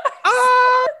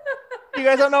 You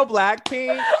guys don't know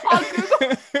Blackpink? I'm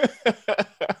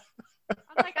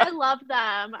like, I love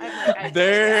them. I'm like,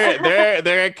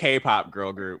 they're a K-pop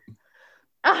girl group.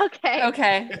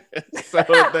 Okay. So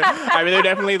they're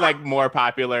definitely like more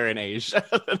popular in Asia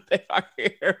than they are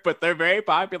here, but they're very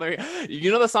popular.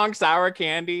 You know the song Sour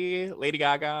Candy, Lady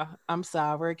Gaga? I'm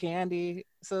sour candy,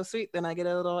 so sweet, then I get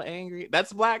a little angry.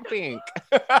 That's Blackpink.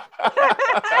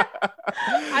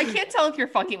 I can't tell if you're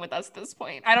fucking with us at this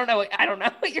point. I don't know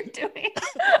what you're doing.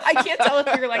 I can't tell if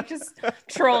you're like just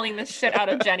trolling the shit out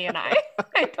of Jenny and I.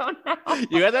 I don't know.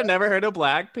 You guys have never heard of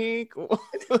Blackpink?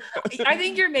 I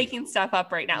think you're making stuff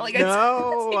up right now. Like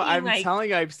no, I'm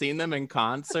telling you, I've seen them in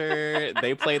concert.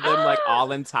 They played them like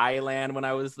all in Thailand when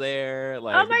I was there.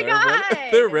 Like, oh my god,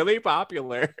 they're really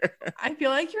popular. I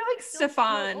feel like you're like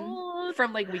Stefan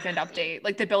from like Weekend Update,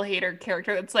 like the Bill Hader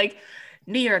character that's like,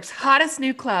 New York's hottest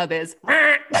new club is.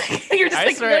 You're just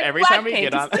like, swear, every time we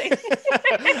get on,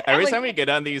 time we get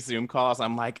on these Zoom calls,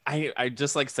 I'm like, I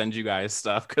just like send you guys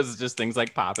stuff because just things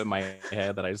like pop in my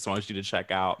head that I just want you to check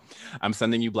out. I'm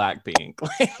sending you Blackpink.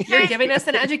 You're giving us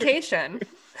an education.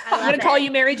 I'm gonna call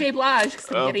you Mary J. Blige.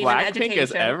 Blackpink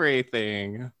is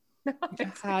everything.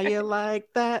 How you like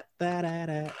that?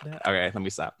 Okay, let me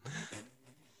stop.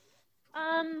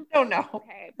 Oh no.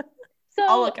 Okay. So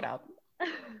I'll look it up.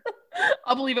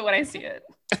 I'll believe it when I see it.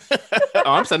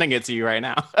 I'm sending it to you right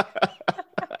now.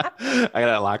 I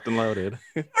got it locked and loaded.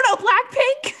 I don't know,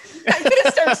 Blackpink. I'm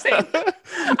gonna start saying.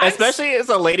 Especially as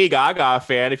a Lady Gaga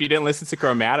fan, if you didn't listen to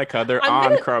Chromatica, they're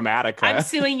on Chromatica. I'm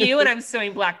suing you and I'm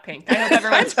suing Blackpink. I hope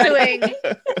everyone's suing.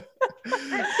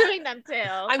 I'm suing them too.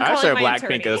 I'm sure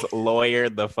Blackpink is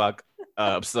lawyered the fuck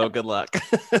up. So good luck.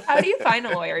 How do you find a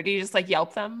lawyer? Do you just like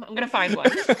Yelp them? I'm gonna find one.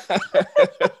 I'm gonna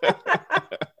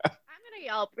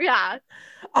Yelp. Yeah.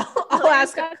 I'll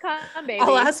ask baby.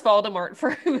 I'll ask Voldemort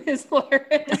for who his lawyer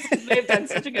is. They've done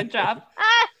such a good job.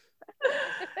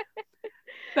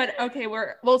 But okay,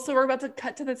 we're about to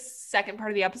cut to the second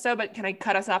part of the episode, but can I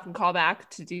cut us off and call back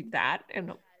to do that?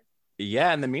 And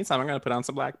yeah, in the meantime, I'm gonna put on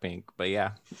some Blackpink. But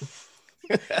yeah.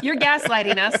 You're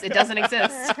gaslighting us. It doesn't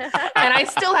exist. And I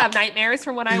still have nightmares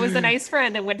from when I was a nice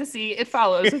friend and went to see It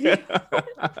Follows with you.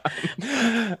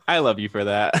 I love you for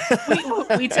that.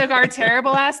 We took our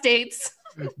terrible ass dates.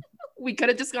 We could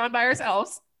have just gone by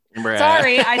ourselves. Bruh.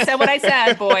 Sorry, I said what I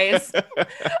said, boys.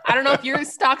 I don't know if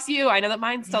yours stalks you. I know that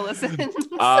mine still listens.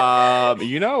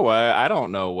 You know what? I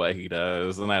don't know what he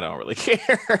does, and I don't really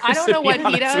care. I don't know what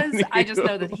he does. I just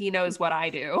know that he knows what I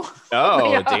do.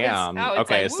 Oh, damn. It's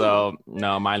okay, like, so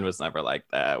no, mine was never like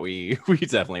that. We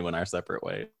definitely went our separate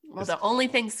ways. Well, the only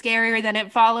thing scarier than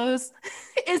It Follows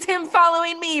is him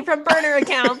following me from burner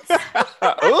accounts.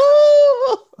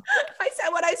 Ooh! I said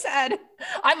what I said.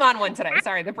 I'm on one today.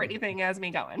 Sorry, the Britney thing has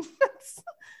me going.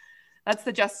 That's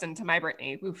the Justin to my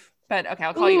Britney. Oof. But okay,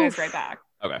 I'll call you guys right back.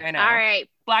 Okay. I know. All right.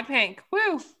 Blackpink.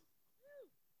 Woo.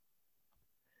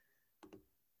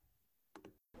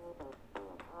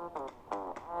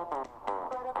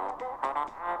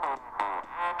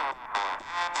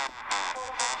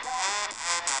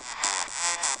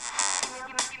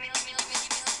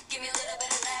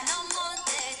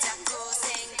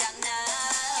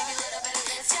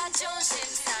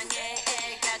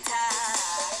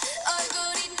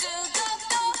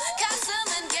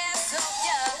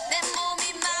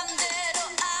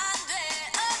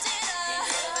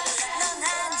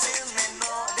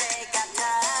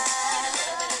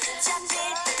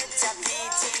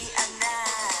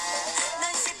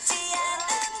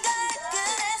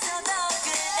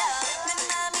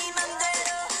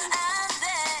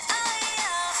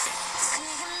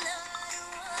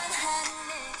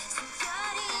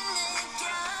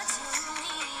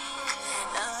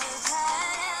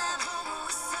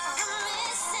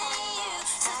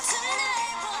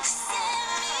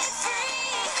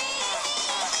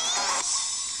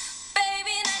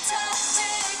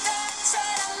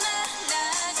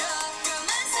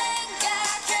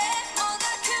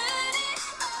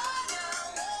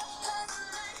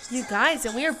 You guys,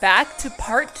 and we are back to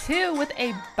part 2 with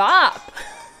a bop.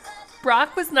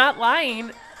 Brock was not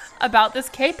lying about this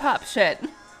K-pop shit.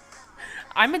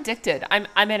 I'm addicted.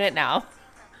 I'm in it now.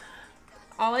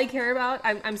 All I care about,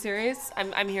 I'm serious.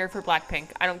 I'm here for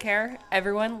Blackpink. I don't care.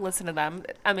 Everyone, listen to them.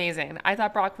 Amazing. I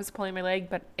thought Brock was pulling my leg,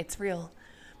 but it's real.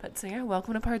 But so yeah,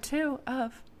 welcome to part 2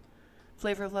 of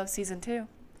Flavor of Love season 2.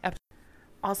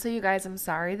 Also, you guys, I'm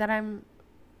sorry that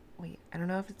wait, I don't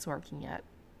know if it's working yet.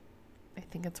 I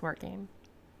think it's working.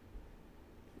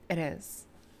 It is.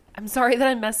 I'm sorry that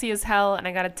I'm messy as hell and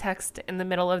I got a text in the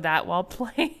middle of that while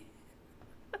playing.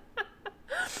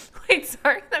 Wait,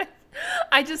 sorry that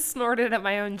I just snorted at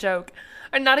my own joke.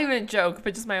 Or not even a joke,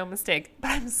 but just my own mistake.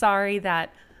 But I'm sorry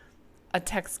that a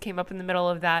text came up in the middle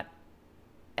of that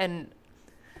and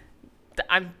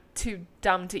I'm too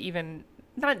dumb to even...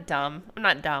 Not dumb. I'm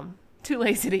not dumb. Too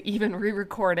lazy to even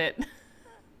re-record it.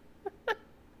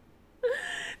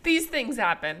 These things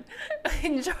happen.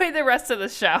 Enjoy the rest of the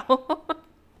show.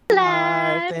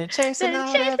 I've been chasing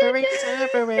out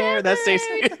everywhere.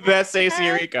 That's Stacey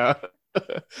Rico.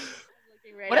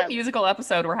 What a musical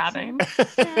episode we're having.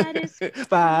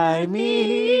 By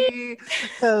me,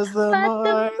 cause the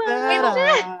more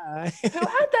that Who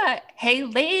had that? Hey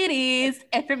ladies,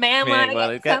 if your man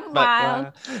wanna get some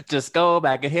wild, just go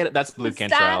back and hit it. That's Blue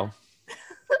Cantrell.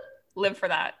 Live for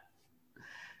that.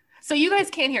 So you guys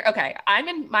can't hear. Okay, I'm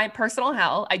in my personal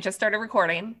hell. I just started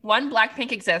recording. One,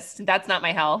 Blackpink exists. That's not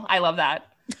my hell. I love that.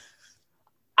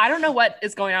 I don't know what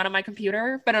is going on my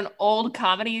computer, but an old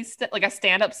comedy, like a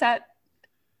stand-up set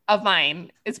of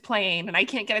mine is playing, and I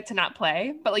can't get it to not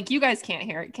play. But like, you guys can't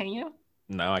hear it, can you?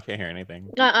 No, I can't hear anything.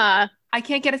 I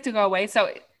can't get it to go away. So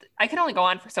I can only go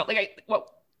on for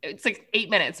it's like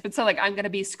 8 minutes, but so like I'm gonna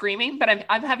be screaming, but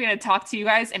I'm having to talk to you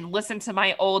guys and listen to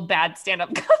my old bad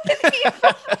stand-up comedy.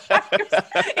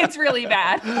 It's really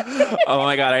bad. Oh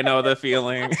my god, I know the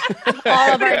feeling.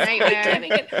 All of our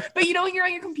nightmares. But you know, when you're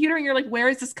on your computer and you're like, where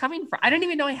is this coming from? I didn't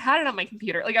even know I had it on my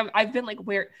computer. Like I've been like,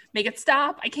 where, make it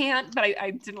stop. I can't, but I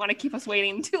didn't want to keep us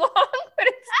waiting too long. But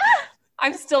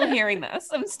I'm still hearing this.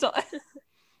 I'm still.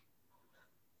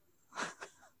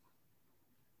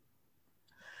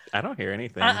 I don't hear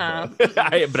anything. Uh-uh.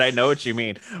 But I know what you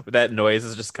mean. That noise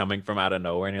is just coming from out of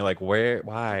nowhere, and you're like, where?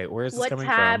 Why? Where is this What coming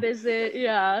tab from? is it?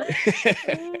 Yeah.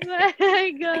 Oh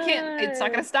my god. I can't. It's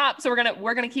not gonna stop. So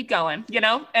we're gonna keep going. You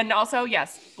know. And also,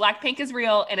 yes, Blackpink is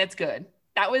real and it's good.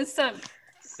 That was some.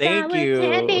 Thank you.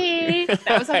 Candy.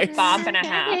 That was a bop and a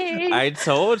half. I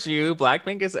told you,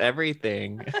 Blackpink is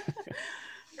everything.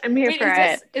 I'm here Wait, for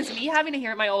it. is me having to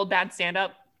hear my old bad stand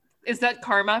up? Is that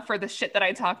karma for the shit that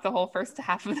I talked the whole first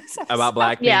half of this episode? About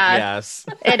Blackpink, Yeah. yes.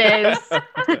 It is.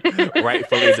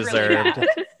 Rightfully It's really deserved. bad.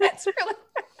 It's really.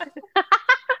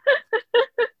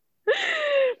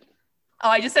 Oh,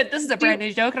 I just said this is a brand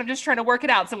new joke, and I'm just trying to work it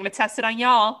out. So I'm going to test it on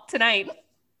y'all tonight.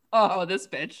 Oh, this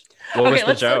bitch. What was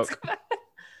the joke? go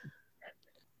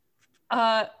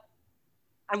back.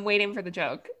 I'm waiting for the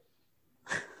joke.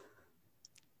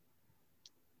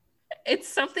 It's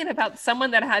something about someone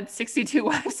that had 62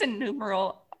 wives and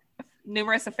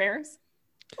numerous affairs.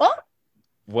 Oh,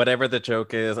 Whatever the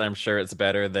joke is, I'm sure it's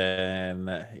better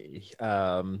than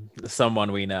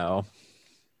someone we know.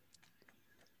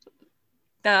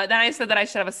 Then I said that I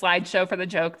should have a slideshow for the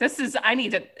joke. It's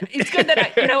good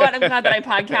that you know what? I'm glad that I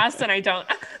podcast and I don't.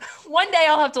 One day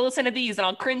I'll have to listen to these and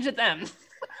I'll cringe at them.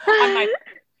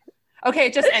 Okay,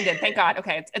 it just ended. Thank God.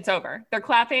 Okay, it's over. They're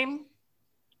clapping.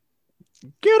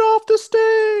 Get off the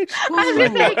stage! I was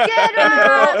gonna say, get And the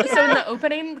girl, up. so in the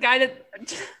opening, the guy that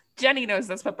Jenny knows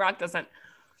this, but Brock doesn't.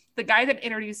 The guy that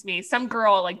introduced me, some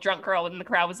girl, like drunk girl in the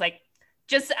crowd, was like,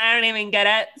 "Just I don't even get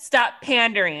it. Stop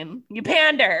pandering. You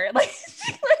pander." Like,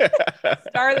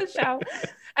 star of the show.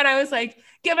 And I was like,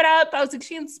 "Give it up." I was like,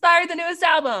 "She inspired the newest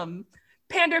album.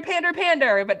 Pander, pander,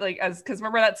 pander." But like, because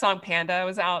remember that song Panda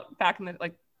was out back in the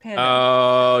like Panda.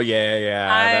 Oh,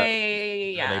 yeah.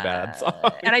 Really bad song.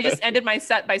 And I just ended my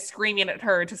set by screaming at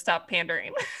her to stop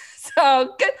pandering.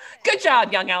 So good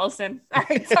job, young Allison. All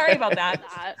right, sorry about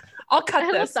that. I'll cut I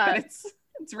love this, but that.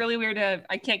 it's really weird.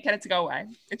 I can't get it to go away.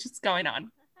 It's just going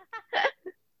on.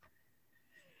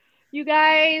 You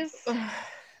guys.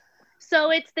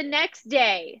 So it's the next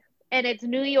day, and it's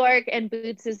New York and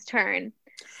Boots' turn,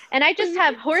 and I just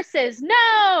have horses.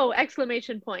 No!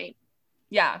 Exclamation point.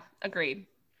 Yeah, agreed.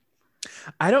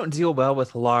 I don't deal well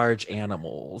with large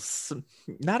animals,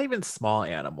 not even small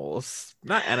animals,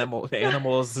 not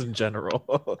animals in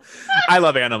general. I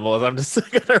love animals. I'm just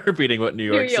kind of repeating what New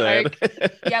York said.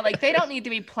 Yeah, like they don't need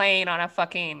to be playing on a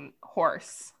fucking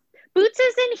horse. Boots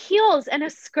is in heels and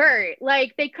a skirt.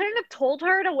 Like they couldn't have told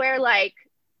her to wear like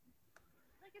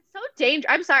it's so dangerous.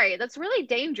 I'm sorry, that's really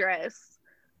dangerous.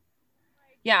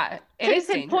 Yeah, it Case is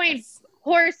in dangerous. point,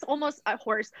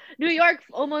 New York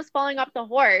almost falling off the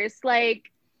horse. Like,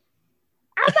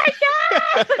 oh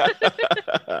my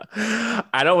god!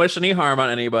 I don't wish any harm on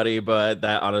anybody, but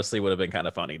that honestly would have been kind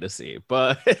of funny to see.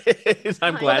 But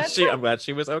I'm glad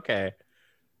she was okay.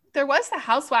 There was the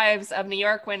Housewives of New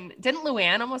York when didn't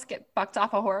Luann almost get bucked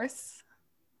off a horse?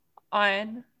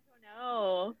 On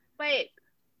No, but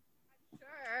I'm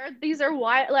sure these are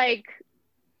like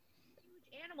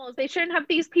huge animals. They shouldn't have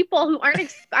these people who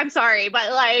aren't. I'm sorry,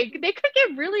 but like they could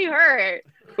get really hurt.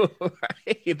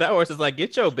 Right? That horse is like,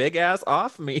 get your big ass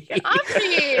off me. Get off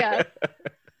me.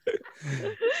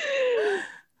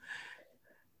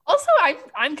 Also,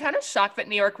 I'm kind of shocked that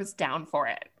New York was down for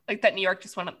it. Like that New York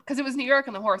just went up because it was New York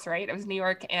and the horse, right? It was New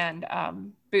York and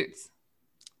Boots.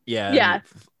 Yeah.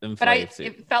 But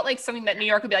it felt like something that New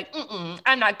York would be like,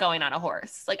 I'm not going on a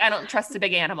horse. Like I don't trust a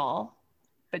big animal.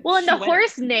 But Well, and she the went.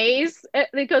 horse neighs.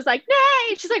 It goes like,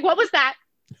 nay. She's like, what was that?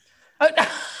 Oh,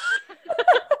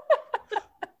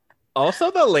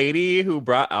 Also, the lady who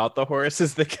brought out the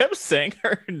horses, they kept saying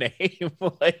her name.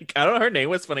 Like, I don't know, her name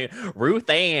was funny. Ruth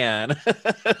Ann.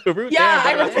 Ruth Yeah, Ann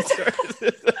I brought out the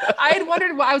horses. I had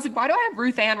wondered why. I was like, why do I have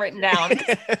Ruth Ann written down?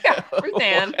 Yeah, Ruth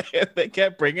Ann. They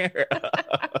kept bringing her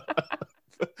up.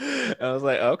 I was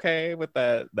like, okay, with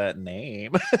that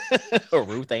name.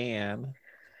 Ruth Ann.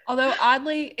 Although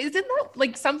oddly, isn't that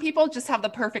like some people just have the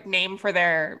perfect name for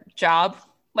their job?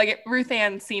 Like Ruth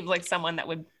Ann seems like someone that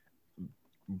would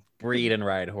Breed and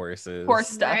ride horses. horse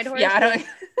stuff. Ride Yeah, I don't. horses.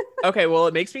 Okay, well,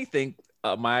 it makes me think.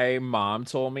 My mom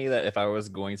told me that if I was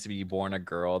going to be born a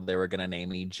girl, they were gonna name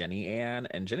me Jenny Ann,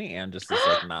 and Jenny Ann just is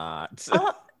like not.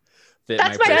 Oh, Fit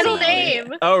That's my middle personality.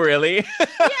 name. Oh, really?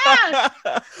 Yeah.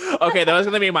 Okay, that was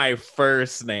gonna be my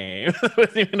first name. It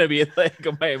wasn't gonna be like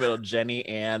my middle Jenny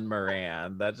Ann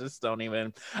Moran. That just don't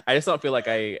even. I just don't feel like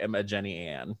I am a Jenny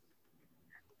Ann.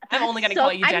 I'm only gonna So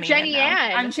call you I'm Jenny. Jenny Ann now.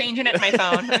 Ann. I'm changing it in my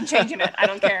phone. I'm changing it. I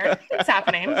don't care. It's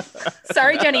happening.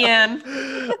 Sorry, Jenny Ann.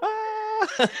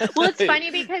 Well, it's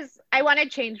funny because I want to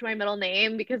change my middle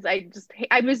name because I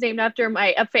was named after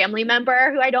a family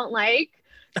member who I don't like.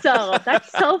 So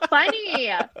that's so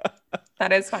funny.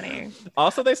 That is funny.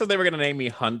 Also, they said they were gonna name me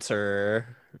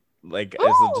Hunter, like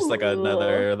as just like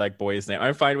another like boy's name.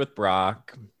 I'm fine with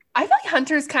Brock. I feel like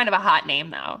Hunter's kind of a hot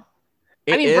name though.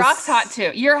 I It mean, is- Brock's hot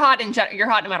too. You're hot you're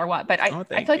hot no matter what. But I Oh, feel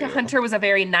thank like you. a Hunter was a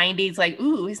very 90s, like,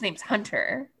 ooh, his name's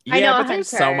Hunter. Yeah, I know but a there's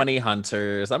so Hunter. many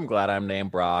Hunters. I'm glad I'm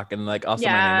named Brock, and like also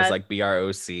my name Yeah. is like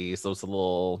BROC, so it's a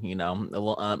little, a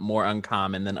little more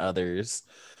uncommon than others.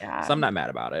 Yeah. So I'm not mad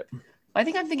about it. I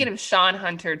think I'm thinking of Sean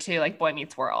Hunter too, like Boy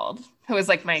Meets World, who was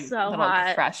like my So little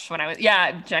hot. crush when I was.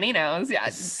 Yeah, Jenny knows. Yeah,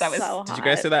 that was. So Did you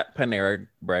guys hot. see that Panera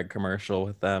Bread commercial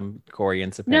with them, Corey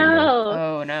and Topanga? No.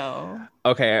 Oh no.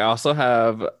 Okay, I also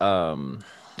have I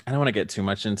don't want to get too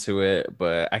much into it,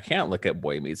 but I can't look at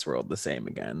Boy Meets World the same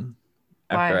again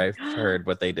after Why? I've heard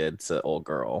what they did to old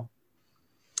girl.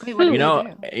 Wait, what did You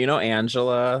they know do?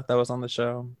 Angela that was on the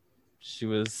show? She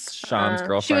was Sean's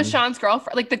girlfriend. She was Sean's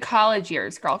girlfriend, like the college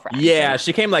years girlfriend. Yeah,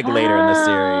 she came like later in the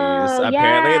series. Oh,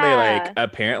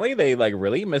 Apparently yeah. they like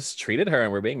really mistreated her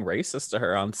and were being racist to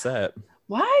her on set.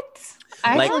 What? I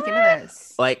have Like- to look into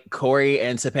this. Like Corey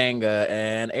and Topanga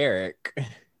and Eric.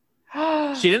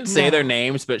 She didn't say their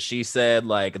names, but she said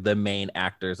like the main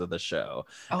actors of the show.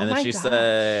 Oh And then my she gosh.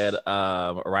 said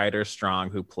Ryder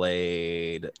Strong, who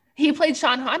played He played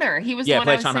Sean Hunter. He was Yeah, the one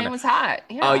I played was Sean saying Hunter. was hot.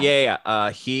 Yeah. Oh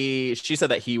yeah. She said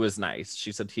that he was nice.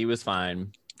 She said he was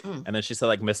fine. Mm. And then she said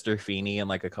like Mr. Feeney and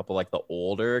like a couple like the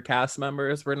older cast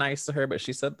members were nice to her, but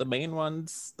she said the main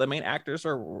actors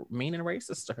are mean and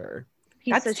racist to her.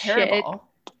 Piece That's of terrible.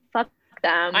 shit. Fuck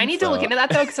them. I need to look So- into that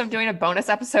though, because I'm doing a bonus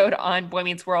episode on Boy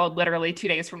Meets World literally 2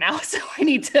 days from now. So I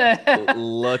need to.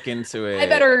 Look into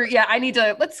it. I need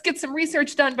to. Let's get some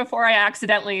research done before I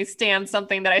accidentally stand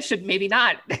something that I should maybe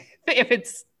not, if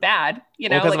it's bad. You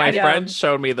know, because like my I friend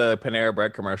showed me the Panera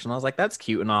Bread commercial, and I was like, "That's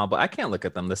cute and all, but I can't look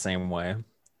at them the same way."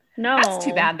 No. That's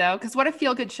too bad though, because what a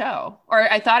feel good show.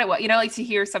 Or I thought it was. You know, like to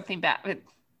hear something bad. But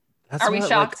That's are we what,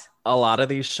 shocked? Like, a lot of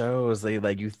these shows, they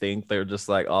like you think they're just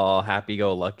like all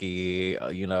happy-go-lucky,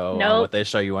 on Nope. what they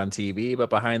show you on TV, but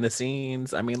behind the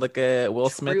scenes, I mean, look at Will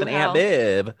Smith True and hell. Aunt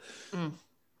Viv.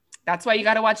 That's why you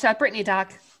got to watch that Britney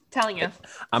doc. Telling you.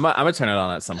 I'm gonna turn it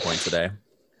on at some point today.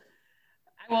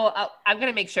 I'm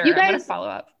gonna make sure. You I'm gonna guys- follow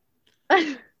up.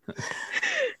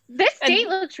 This And- date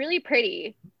looks really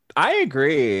pretty. I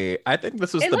agree. I think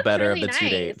this was It the looks better really of the two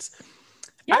nice. dates.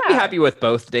 I'd be happy with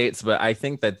both dates, but I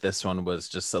think that this one was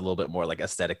just a little bit more like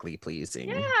aesthetically pleasing.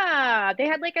 Yeah, they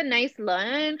had like a nice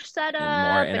lunch set up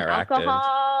more and interactive.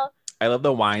 alcohol. I love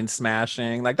the wine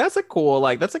smashing. Like that's a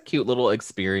cute little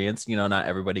experience, not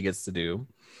everybody gets to do.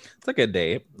 It's a good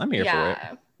date. I'm here for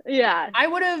it. Yeah. I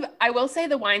will say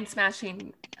the wine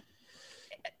smashing.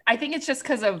 I think it's just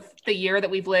because of the year that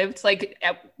we've lived, like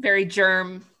very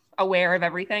germ aware of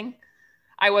everything.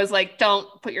 I was like, don't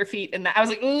put your feet in that. I was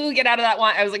like, ooh, get out of that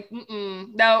wine. I was like,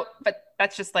 no, but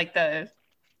that's just like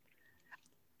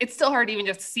it's still hard to even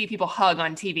just see people hug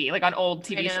on TV, like on old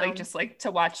TV, I know. like just like to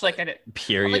watch like a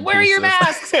Period. like, where are your pieces.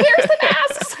 masks? Where's the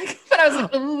masks? Like, but I was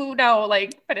like, ooh, no,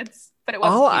 like, but it wasn't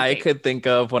All I pleasing. could think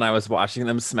of when I was watching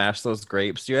them smash those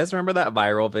grapes. Do you guys remember that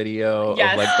viral video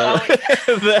Yes.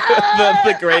 of like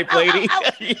the grape lady?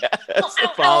 Yes.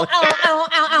 falling.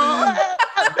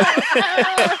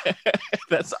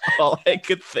 That's all I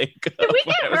could think of. Did we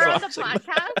when I get was her on the watching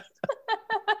podcast?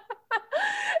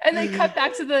 And they cut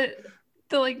back to the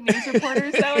like news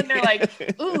reporters though, and they're like,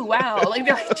 "Ooh, wow!" Like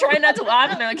they're like trying not to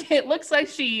laugh, and they're like, "It looks like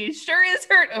she sure is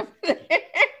hurt." over there."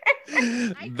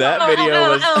 That Ow, video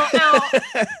ow, was.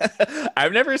 ow,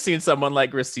 I've never seen someone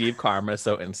like receive karma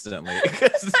so instantly.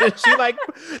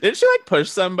 didn't she push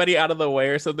somebody out of the way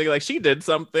or something? Like she did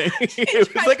something.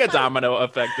 It was like a domino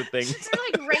effect of things.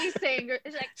 They're like racing.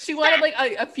 It's like, She wanted like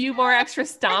a few more extra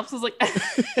stomps. I was like,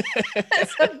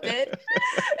 "That's a bit."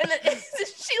 And then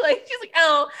she's like,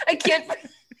 "Oh, I can't."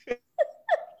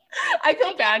 I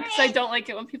feel bad because I don't like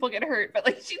it when people get hurt, but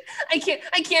like I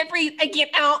can't breathe. I can't.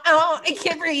 Ow, I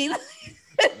can't breathe.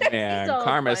 Man, So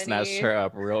karma funny. snatched her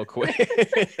up real quick.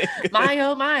 My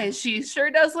oh my, she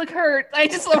sure does look hurt. I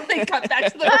just love when they cut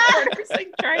back to the reporters,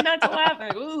 like trying not to laugh.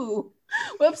 Like, ooh,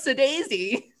 whoops a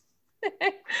daisy.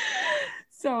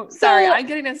 So sorry, I'm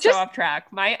getting us so just- off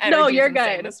track. My No, energy you're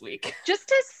insane good. this week. just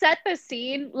to set the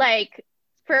scene, like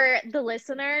for the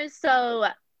listeners, so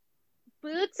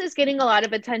Boots is getting a lot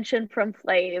of attention from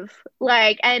Flav.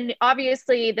 Like, and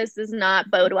obviously this does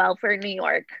not bode well for New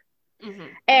York. Mhm.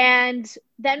 And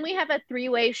then we have a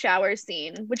three-way shower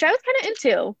scene, which I was kind of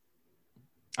into.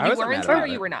 I You wasn't were mad into it or about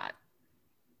you it. were not?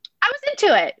 I was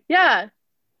into it. Yeah.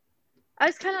 I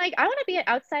was kind of like, I want to be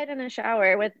outside in a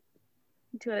shower with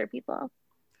 2 other people.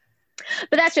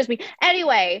 But that's just me.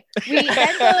 Anyway, we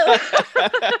then go.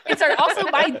 It's also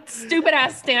my stupid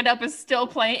ass stand up is still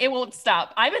playing. It won't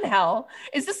stop. I'm in hell.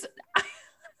 Is this?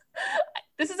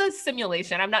 This is a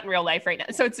simulation. I'm not in real life right now.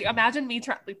 So it's imagine me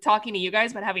talking to you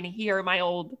guys, but having to hear my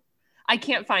old. I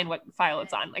can't find what file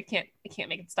it's on. I can't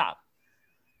make it stop.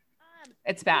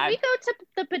 It's bad. We go to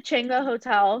the Pachanga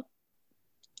Hotel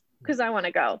because I want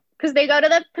to go. Because they go to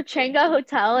the Pachanga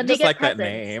Hotel and Just they get like presents.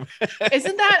 that name.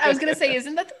 Isn't that? I was gonna say,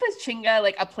 isn't that the Pachinga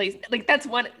like a place? Like that's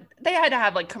one. They had to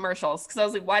have like commercials because I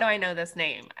was like, why do I know this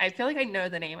name? I feel like I know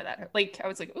the name of that. Like I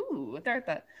was like, ooh, they're at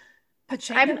the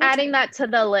Pachanga. I'm adding that to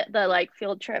the like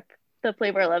field trip, the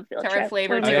Flavor of Love field To our trip.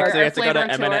 flavor When tour. we were- we have to go to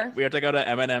Flavor tour. M&M. We have to go to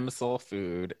M&M Soul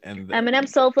Food and M&M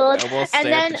Soul Food, we'll stay and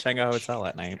at then the Changa Hotel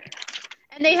at night.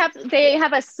 and they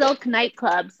have a Silk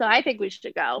nightclub, so I think we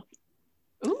should go.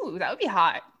 Ooh, that would be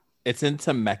hot. It's in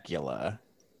Temecula.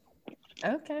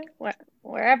 Okay.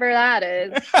 Wherever that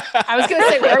is. I was gonna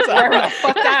say wherever the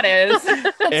fuck that is.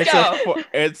 Let's go.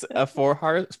 It's a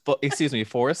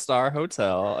 4-star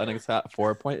hotel, and it's got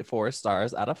 4.4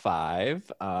 stars out of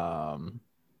 5.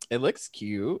 It looks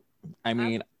cute. I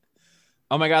mean,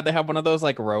 oh my god, they have one of those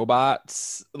like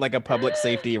robots, like a public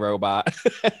safety robot.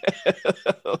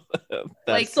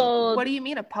 Like, sold. what do you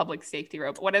mean a public safety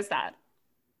robot? What is that?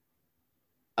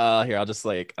 Here, I'll just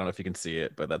like, I don't know if you can see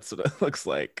it, but that's what it looks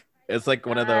like. It's like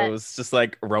one of those just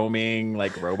like roaming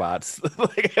like robots.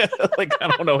 like I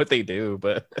don't know what they do,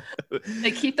 but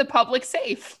They keep the public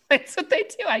safe. That's what they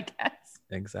do, I guess.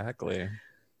 exactly.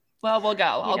 Well, we'll go.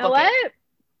 I'll You know book it. what?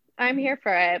 I'm here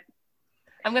for it.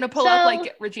 I'm gonna pull up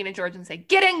like Regina George and say,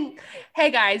 "Get in, hey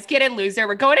guys, get in, loser.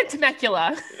 We're going to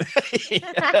Temecula."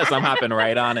 Yes, I'm hopping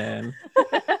right on in.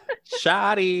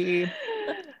 Shoddy.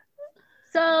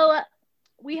 So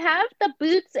we have the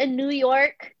Boots in New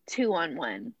York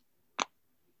 2-on-1.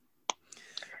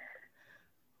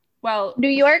 Well, New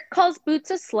York calls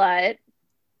Boots a slut.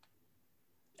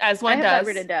 as I one have that does.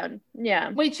 written down.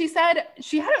 Yeah. Wait, she said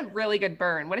she had a really good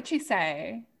burn. What did she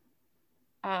say?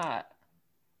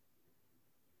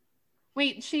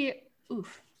 Wait,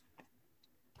 oof.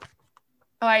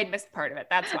 Oh, I had missed part of it.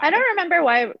 That's why. I don't remember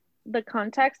why the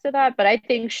context of that, but I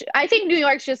think New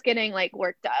York's just getting like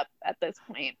worked up at this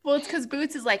point. Well, it's because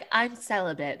Boots is like, I'm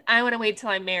celibate. I want to wait till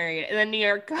I'm married. And then New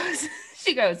York goes,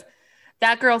 she goes,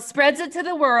 that girl spreads it to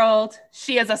the world.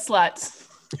 She is a slut.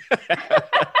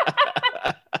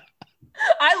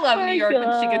 I love Oh New York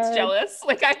when she gets God. jealous.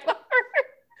 Like, I love her.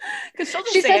 Because she'll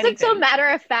just She say says it so anything. matter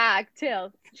of fact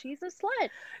too. She's a slut.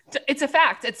 It's a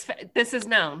fact. This is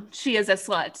known. She is a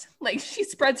slut. Like, she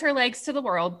spreads her legs to the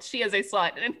world. She is a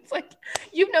slut. And it's like,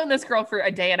 you've known this girl for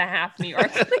a day and a half, New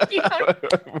York. Like, you know,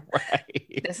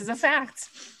 Right. this is a fact.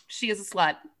 She is a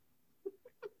slut.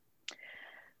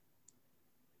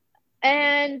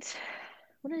 And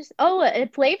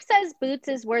Flav says Boots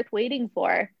is worth waiting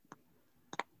for.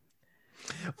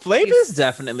 Flav is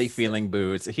definitely feeling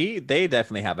Boots. They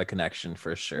definitely have a connection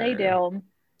for sure. They do.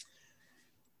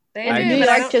 They And do, New but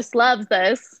I York don't- just loves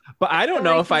this. But I don't So,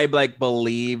 know like, if I like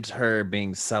believed her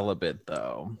being celibate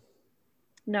though.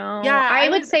 No. Yeah, I I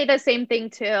would would- say the same thing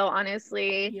too,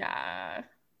 honestly. Yeah.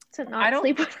 To I not don't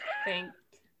sleep with think.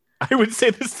 I would say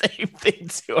the same thing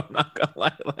too. I'm not gonna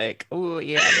lie. Like, oh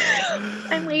yeah. No.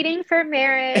 I'm waiting for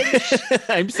marriage.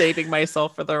 I'm saving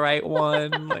myself for the right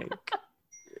one. Like,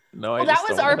 no, Well, I that just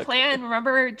was don't our wanna- plan.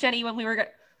 Remember, Jenny, when we were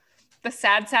the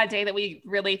sad day that we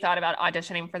really thought about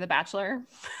auditioning for The Bachelor?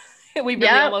 We really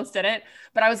Yep. almost did it.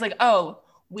 But I was like, oh,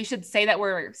 we should say that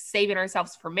we're saving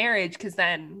ourselves for marriage because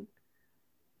then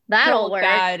he'll That'll look work.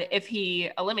 bad if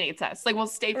he eliminates us. Like, we'll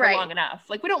stay for Right. long enough.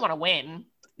 Like, we don't want to win.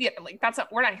 Yeah, like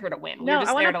we're not here to win. No, we're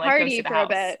just I want there to to like go see party the for house. a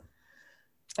bit.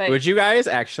 But Would you guys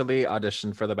actually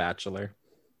audition for The Bachelor?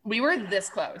 we were this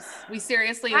close. We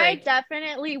seriously I like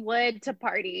definitely would to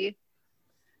party.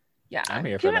 yeah. I'm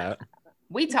here for that.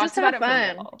 We Just talked about have it for a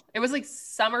fun. while. It was like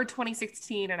summer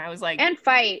 2016, and I was like, And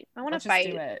fight. I want let's to just fight.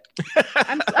 do it.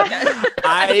 I'm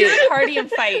I'm here I to party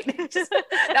and fight. Just,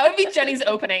 that would be Jenny's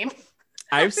opening.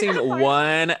 I've seen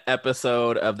one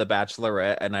episode of The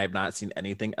Bachelorette and I've not seen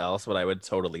anything else, but I would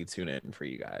totally tune in for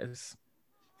you guys.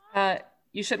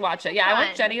 You should watch it. Yeah, I want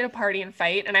Fun. Jenny to party and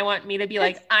fight, and I want me to be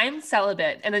like, I'm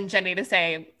celibate, and then Jenny to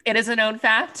say, it is a known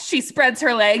fact. She spreads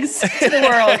her legs to the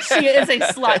world. She is a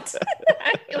slut.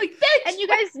 You're like, bitch. And you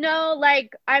guys know,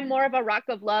 like, I'm more of a rock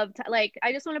of love. Like,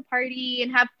 I just want to party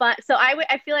and have fun. So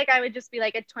I feel like I would just be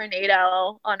like a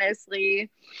tornado, honestly.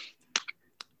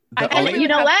 I The think only- we You would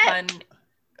know have what? fun.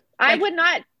 I Like- would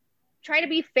not try to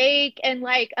be fake and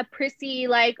like a prissy,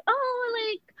 like,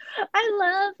 oh, like, I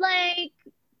love, like,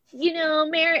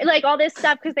 marry, like all this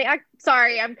stuff because they act.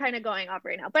 Sorry, I'm kind of going off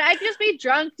right now, but I'd just be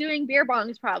drunk doing beer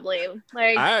bongs probably.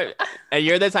 Like, And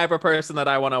you're the type of person that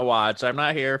I want to watch. I'm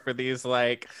not here for these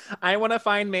like I want to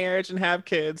find marriage and have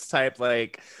kids type.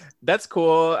 Like that's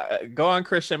cool. Go on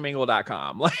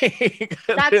christianmingle.com. Like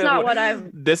that's not what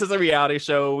I'm. This is a reality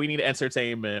show. We need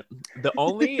entertainment. The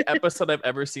only episode I've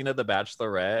ever seen of The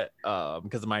Bachelorette,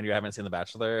 because mind you, I haven't seen The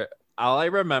Bachelor. All I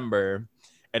remember,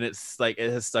 and it's like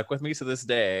it has stuck with me to this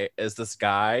day, is this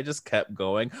guy just kept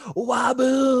going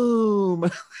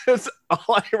waboom. That's all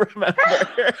I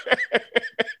remember.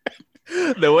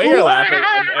 The way you're laughing,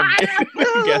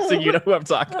 I'm guessing you know who I'm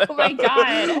talking about. Oh my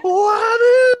God.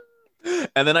 Waboom.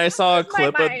 And then I saw a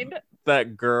clip of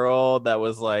that girl that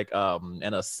was like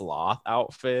in a sloth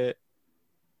outfit.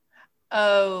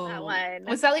 Oh, That one.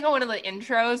 was that like on one of the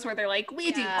intros where they're like,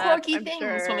 we do Yeah, quirky I'm things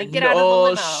sure. when we get out of the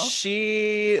limo?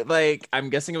 She like I'm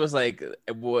guessing it was like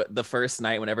the first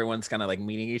night when everyone's kind of like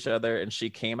meeting each other, and she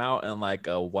came out in like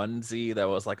a onesie that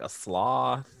was like a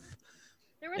sloth.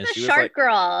 There was And a she was shark like-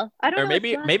 girl. I don't Or know.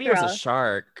 maybe which it was a girl.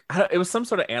 shark. It was some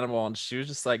sort of animal, and she was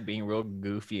just like being real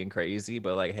goofy and crazy.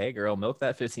 But like, hey, girl, milk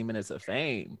that 15 minutes of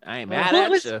fame. I ain't mad Well, it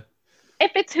at was- you.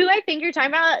 If it's who I think you're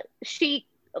talking about, she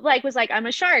like was like, I'm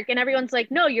a shark, and everyone's like,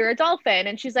 no, you're a dolphin,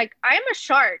 and she's like, I'm a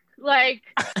shark. Like,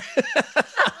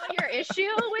 that's not your issue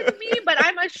with me, but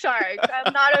I'm a shark.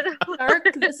 I'm not a Shark,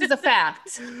 this is a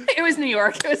fact. It was New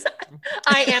York. It was,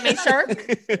 I am a shark.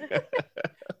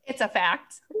 It's a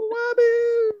fact.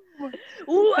 Waboo.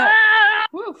 Wow.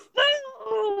 Woof.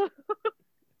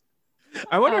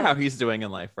 I wonder how he's doing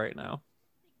in life right now.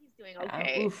 He's doing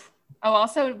okay. Oof. Oh,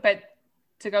 also, but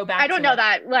to go back I don't to know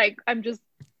that. Like, I'm just.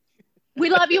 We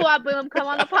love you, Waboom. Come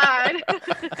on the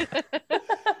pod.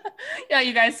 Yeah,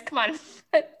 you guys, come on.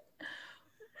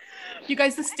 You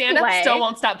guys, the stand-up Anyway. still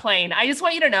won't stop playing. I just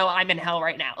want you to know I'm in hell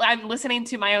right now. I'm listening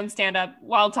to my own stand-up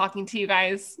while talking to you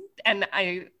guys, and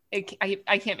I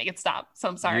can't make it stop. So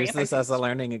I'm sorry. Use if I this say as a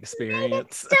learning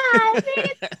experience. Stop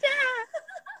it, stop.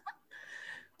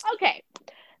 Okay,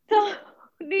 so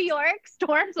New York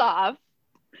storms off,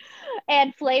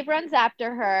 and Flav runs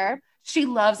after her. She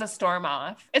loves a storm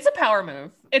off. It's a power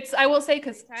move. I will say,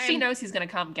 because she Time. knows he's gonna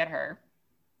come get her.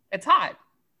 It's hot.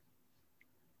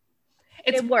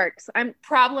 It's It works.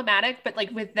 problematic, but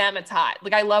like with them, it's hot.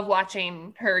 Like I love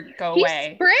watching her go He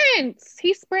away. sprints.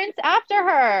 He sprints after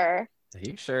her.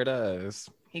 He sure does.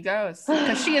 He goes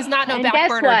because she is not no And back guess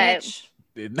burner what?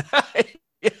 bitch.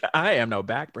 I am no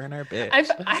back burner bitch. I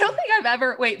don't think I've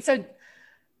ever. Wait, so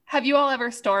have you all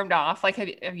ever stormed off? Like,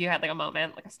 have you had like a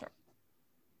moment, like a storm?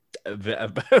 Plenty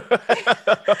have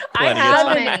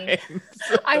of many. times.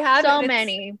 I have So and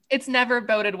many. It's never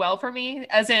boded well for me.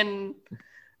 As in,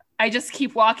 I just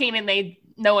keep walking and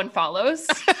no one follows.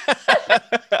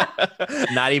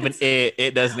 Not even it.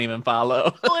 It doesn't even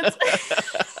follow. Well,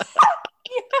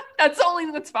 that's the only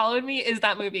thing that's followed me is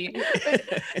that movie. But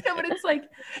it's like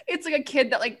a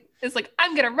kid that like is like,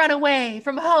 I'm gonna run away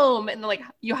from home, and like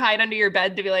you hide under your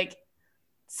bed to be like,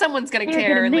 someone's gonna They're care,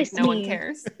 gonna and like miss no one me.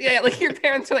 cares. Yeah, like your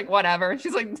parents are like, whatever.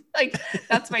 She's like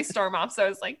that's my storm off. So I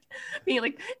was like being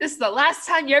like, this is the last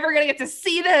time you're ever gonna get to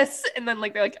see this, and then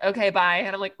like they're like, okay, bye,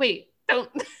 and I'm like, wait, don't.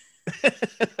 But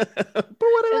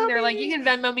what And about they're like, me? you can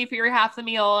Venmo me for your half the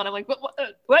meal, and I'm like, what?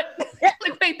 Like,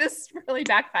 wait, this really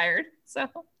backfired. So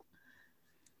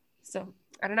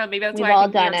I don't know. Maybe that's We've why I all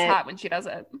think New done York's it. hot when she does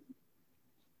it.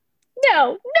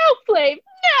 No, Flav,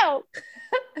 no.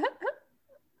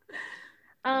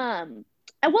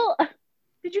 Well,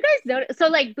 did you guys notice? So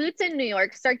like Boots in New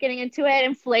York start getting into it,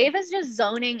 and Flav is just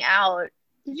zoning out.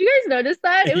 Did you guys notice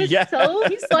that? It was Yeah. so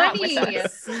He's not with funny.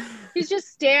 us. He's just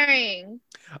staring.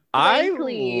 I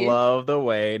blankly. love the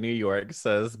way New York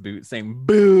says boots, saying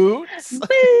boots.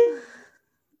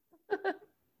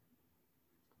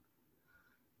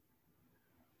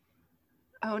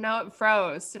 Oh no, it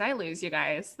froze. Did I lose you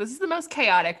guys? This is the most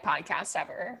chaotic podcast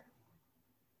ever.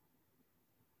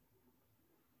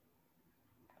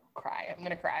 Cry. I'm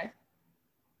gonna cry.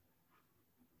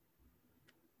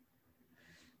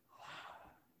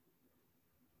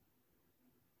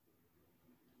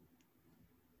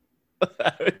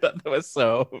 I thought that was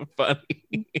so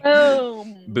funny.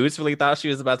 Boom. Boots really thought she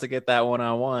was about to get that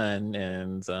one-on-one,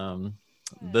 and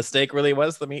the steak really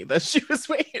was the meat that she was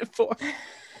waiting for.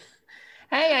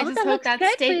 Hey, I Oh, just that hope looks that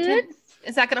good, steak Boots.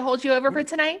 is that gonna hold you over for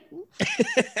tonight?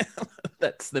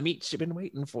 That's the meat she's been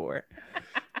waiting for.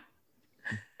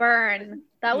 Burn.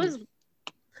 That was.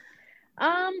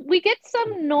 We get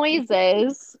some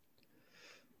noises.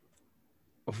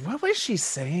 What was she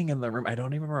saying in the room? I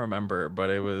don't even remember, but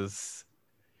it was.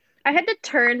 I had to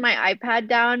turn my iPad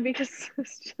down because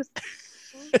it's just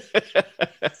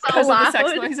Because of the sex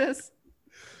loud. noises.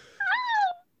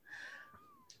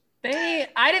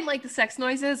 I didn't like the sex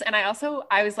noises, and I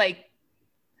was like,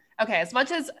 okay, as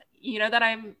much as you know that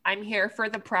I'm here for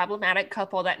the problematic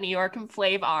couple that New York and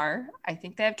Flav are. I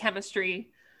think they have chemistry,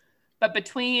 but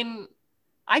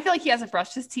I feel like he hasn't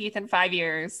brushed his teeth in 5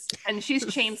 years, and she's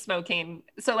chain smoking.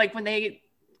 So like when they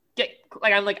get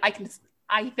like, I'm like, I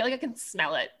feel like I can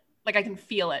smell it, like I can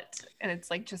feel it, and it's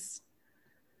like just.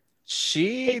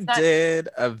 She It's not- did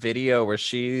a video where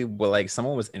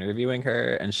someone was interviewing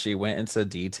her and she went into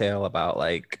detail about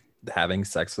like having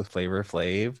sex with Flavor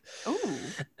Flav. Ooh.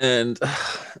 And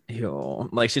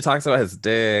like she talks about his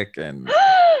dick and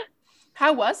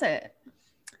How was it?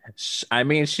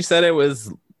 she said it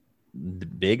was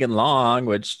big and long,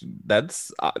 which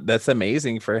that's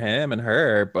amazing for him and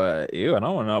her, but I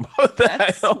don't know about that.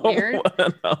 That's I don't weird.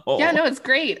 wanna know. Yeah, no, it's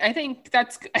great. I think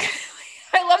that's.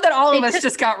 I love that all of us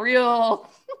just got real.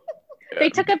 They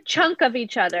took a chunk of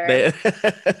each other.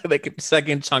 They keep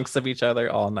sucking chunks of each other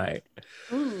all night.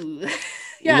 Ooh.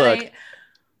 Yeah. Look.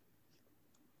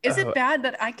 Is it bad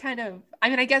that I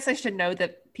mean, I guess I should know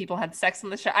that people had sex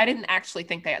on the show. I didn't actually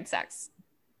think they had sex.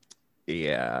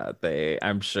 Yeah,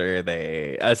 I'm sure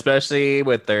especially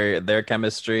with their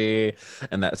chemistry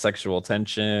and that sexual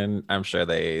tension, I'm sure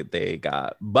they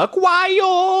got buck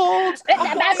wild.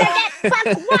 Fuck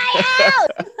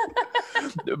wild!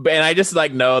 And I just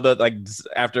like know that like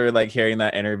after like hearing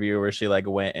that interview where she like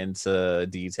went into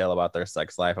detail about their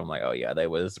sex life, I'm like, oh yeah, they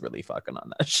was really fucking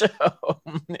on that show.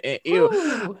 Ew.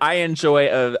 Ooh. I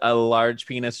enjoy a large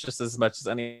penis just as much as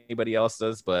anybody else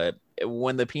does, but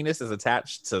when the penis is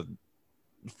attached to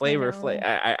Flavor,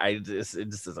 it just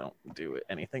doesn't do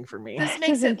anything for me. This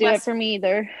makes Doesn't it do less, it for me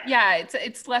either. Yeah,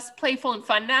 it's less playful and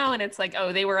fun now, and it's like,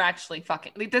 oh, they were actually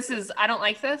fucking. Like, I don't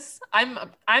like this. I'm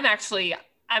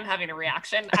having a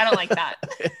reaction. I don't like that.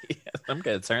 Yes, I'm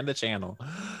gonna turn the channel.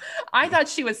 I thought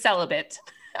she was celibate.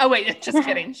 Oh wait, just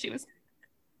kidding.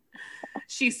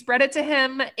 She spread it to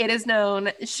him. It is known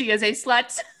she is a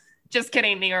slut. Just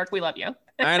kidding, New York. We love you.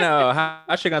 I know.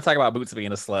 How's she gonna talk about Boots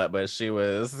being a slut? But she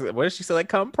was. What did she say? Like,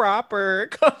 come proper.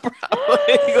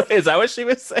 Is that what she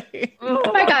was saying?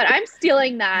 Oh my god, I'm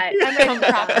stealing that. Come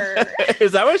proper.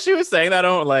 Is that what she was saying? I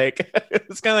don't like.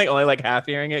 It's kind of like only like half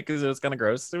hearing it because it was kind of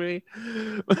gross to me.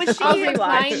 Was I'll she rewatch.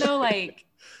 implying though, like,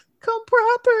 Come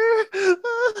proper.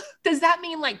 does that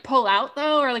mean like pull out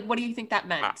though, or like what do you think that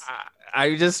meant?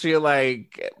 I just feel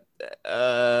like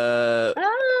like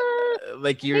I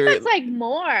think you're that's like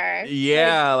more.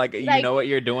 yeah, like you like, know what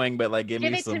you're doing, but like give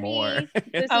Give me it some to more. me.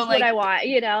 This Oh, is what like- I want,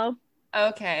 you know?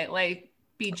 Okay, like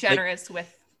be generous with.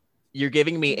 You're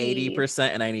giving me Please.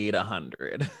 80% and I need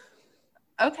 100.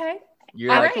 Okay.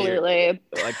 You're All like, right. Absolutely.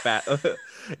 like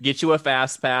get you a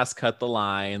fast pass, cut the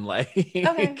line. Like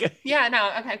Okay. Yeah.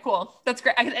 No. Okay. Cool. That's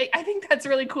great. I think that's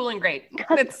really cool and great.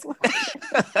 That's.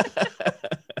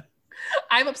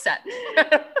 I'm upset.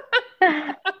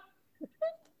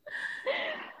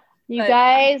 You But-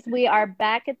 guys, we are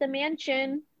back at the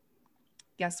mansion.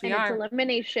 Yes, we And are. it's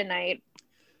elimination night.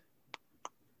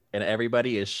 And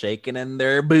everybody is shaking in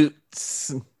their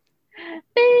boots.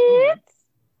 Bits.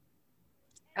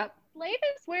 Yep. Flav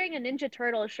is wearing a Ninja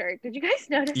Turtle shirt. Did you guys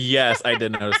notice? Yes, I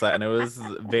did notice that. And it was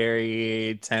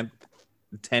very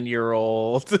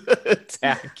 10-year-old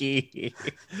tacky.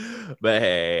 But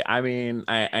hey, I mean,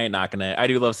 I ain't knocking it. I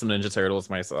do love some Ninja Turtles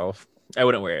myself. I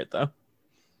wouldn't wear it though.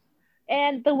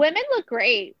 And the women look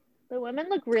great. The women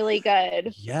look really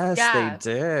good. Yes, Yeah. they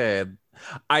did.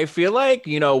 I feel like,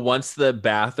 once the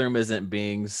bathroom isn't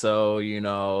being so,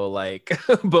 like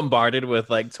bombarded with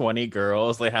like 20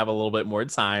 girls, they have a little bit more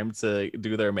time to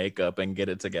do their makeup and get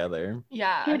it together.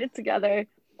 Yeah. Get it together.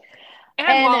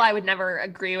 And while I would never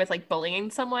agree with like bullying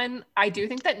someone, I do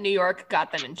think that New York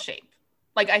got them in shape.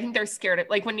 Like I think they're scared of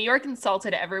like when New York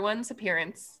insulted everyone's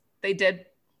appearance, they did.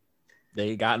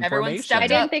 They got in Everyone formation. stepped I up.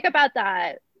 didn't think about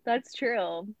that. That's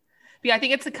true. But yeah, I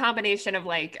think it's a combination of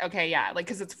like, okay, yeah, like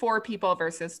because it's 4 people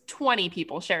versus 20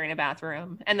 people sharing a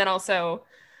bathroom. And then also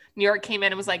New York came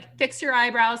in and was like, fix your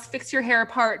eyebrows, fix your hair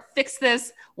apart, fix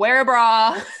this, wear a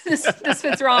bra. this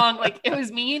fits wrong. Like it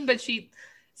was mean, but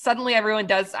suddenly everyone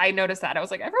does. I noticed that. I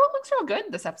was like, everyone looks real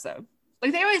good this episode.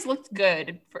 Like they always looked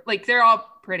good. Like they're all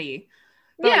pretty.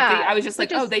 But Yeah, I was just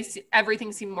like, which is-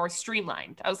 everything seemed more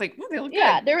streamlined. I was like, ooh, they look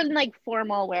Yeah, good. they're in like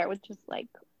formal wear, which is like.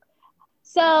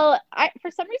 So for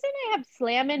some reason I have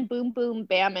slammin', boom, boom,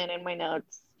 bammin' in my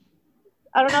notes.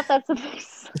 I don't know if that's a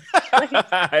fix.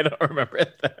 I don't remember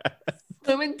that.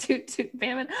 Lumen toot toot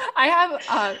bammin. I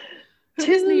have who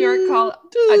does New York call a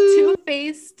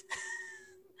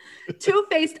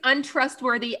two-faced,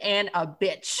 untrustworthy, and a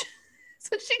bitch. That's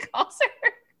what she calls her.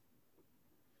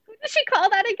 What does she call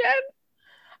that again?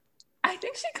 I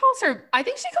think she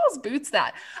calls Boots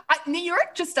that. New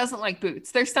York just doesn't like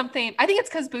Boots. There's something, I think it's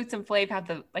because Boots and Flav have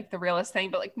the realest thing,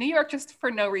 but like New York just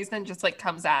for no reason just like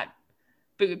comes at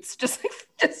Boots just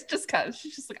because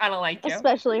she's just like, I don't like you.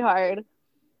 Especially hard.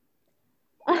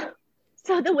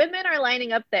 So the women are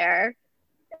lining up there,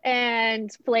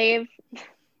 and Flav.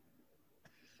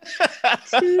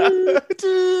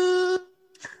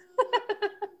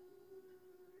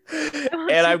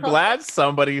 And I'm glad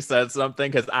somebody said something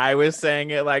because I was saying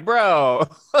it like, bro.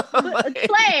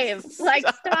 Flav, like,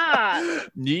 stop.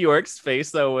 New York's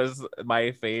face, though, was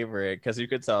my favorite because you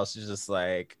could tell she's just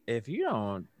like, if you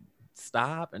don't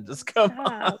stop and just come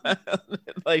on.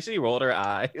 Like, she rolled her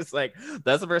eyes. Like,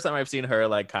 that's the first time I've seen her,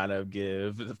 like, kind of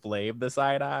give Flav the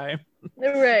side eye.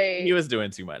 Right. He was doing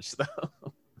too much, though.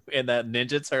 In that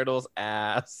Ninja Turtles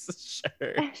ass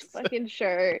shirt. Fucking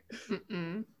shirt.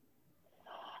 Mm-mm.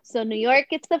 So New York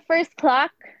gets the first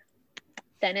clock,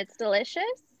 then it's Delicious,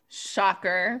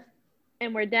 Shocker.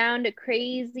 and we're down to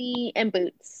Crazy and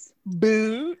Boots.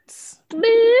 Boots.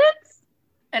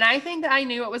 And I think I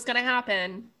knew what was going to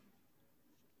happen.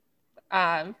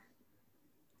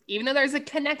 Even though there's a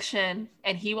connection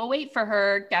and he will wait for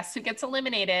her, guess who gets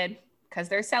eliminated? Because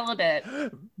they're celibate.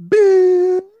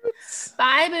 Boots.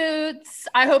 Bye, Boots.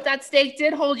 I hope that steak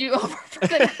did hold you over for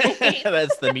the night.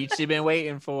 That's the meat she's been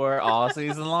waiting for all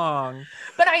season long.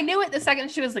 But I knew it the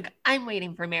second she was like, I'm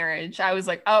waiting for marriage. I was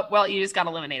like, oh, well, you just got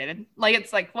eliminated. Like,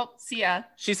 it's like, well, see ya.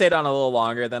 She stayed on a little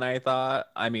longer than I thought.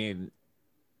 I mean,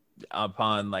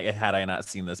 upon like, had I not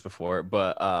seen this before,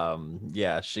 but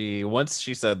yeah, once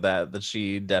she said that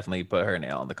she definitely put her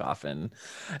nail in the coffin.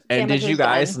 And did you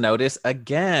guys notice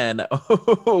again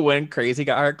when Crazy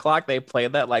got her clock, they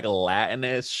played that like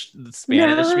Latinish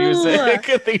Spanish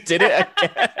music? They did it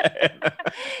again.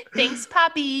 Thanks,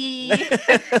 Poppy.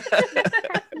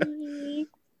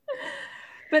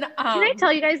 But Can I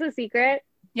tell you guys a secret?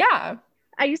 Yeah.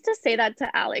 I used to say that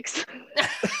to Alex.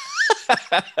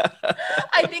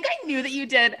 I think I knew that you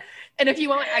did. And if you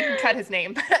want, I can cut his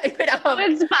name. But,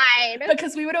 it's fine.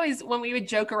 Because we would always, when we would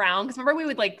joke around, because remember we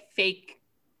would like fake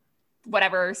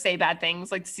whatever, say bad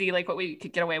things, like to see like what we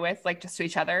could get away with, like just to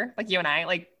each other, like you and I,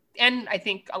 like, and I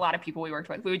think a lot of people we worked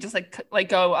with, we would just like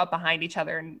go up behind each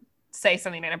other and say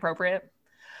something inappropriate.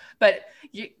 But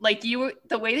the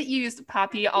way that you used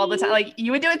Poppy all the time, like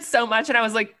you would do it so much. And I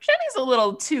was like, Jenny's a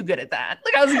little too good at that.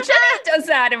 Like I was like, Jenny does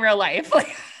that in real life. Like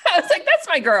I was like, that's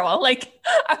my girl. Like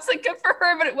I was like, good for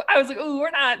her. But I was like, oh, we're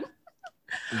not.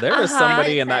 There was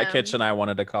somebody in that kitchen I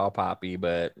wanted to call Poppy,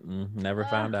 but never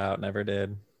found out. Never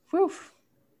did. Woof.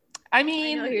 I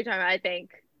mean, I know who you're talking about, I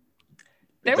think.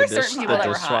 There were certain people that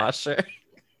were hot.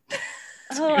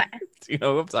 Oh, do you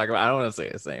know what I'm talking about? I don't want to say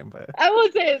his name, but I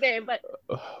won't say his name,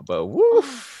 but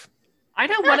woof. I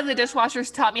know one of the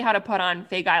dishwashers taught me how to put on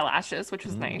fake eyelashes, which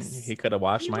was nice. He could have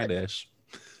washed my dish.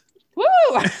 Woo!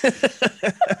 You would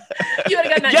have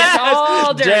gotten that dish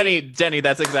all dirty. Jenny,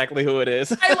 that's exactly who it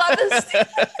is. I love this.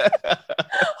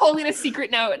 Holding a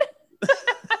secret note.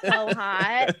 so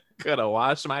hot. Could have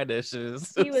washed my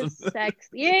dishes. He was sexy.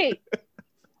 Yay.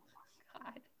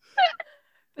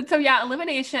 But so yeah,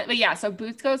 elimination. But yeah, so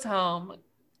Boots goes home,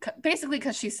 basically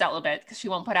because she's celibate, because she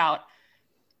won't put out.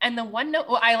 And the one note,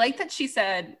 well, I like that she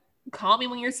said, "Call me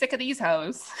when you're sick of these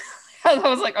hoes." I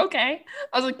was like, okay.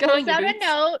 I was like, good on you, Is that Boots. a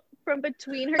note from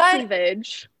between her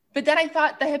cleavage? But then I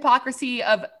thought the hypocrisy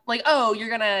of like, oh, you're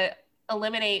gonna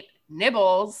eliminate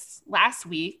Nibbles last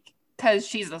week because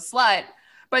she's a slut,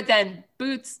 but then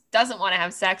Boots doesn't want to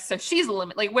have sex, so she's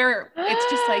eliminated. Like where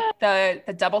it's just like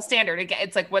the double standard again.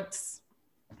 It's like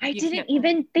I didn't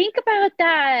even think about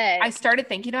that. I started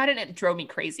thinking about it and it drove me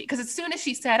crazy because as soon as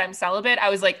she said I'm celibate, I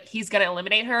was like, he's gonna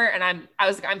eliminate her, and I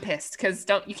was like, I'm pissed because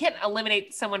you can't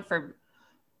eliminate someone for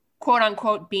quote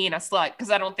unquote being a slut,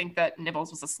 because I don't think that Nibbles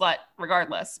was a slut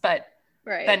regardless. But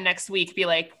then next week be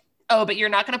like, oh, but you're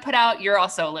not gonna put out, you're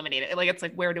also eliminated. Like it's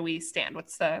like, where do we stand?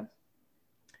 What's the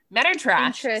men are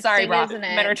trash? Sorry, Rob.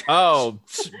 Men are trash. Oh,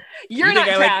 you're not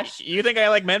trash. You think I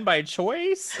like men by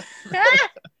choice?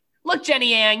 Look, Jenny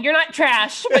Yang, you're not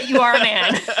trash, but you are a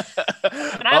man.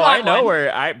 I know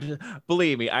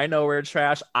believe me, I know we're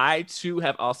trash. I too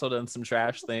have also done some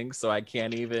trash things, so I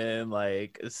can't even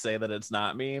like say that it's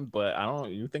not me. But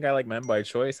you think I like men by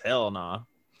choice? Hell nah.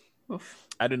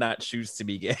 I do not choose to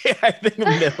be gay. I think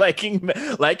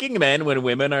liking men when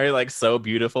women are like so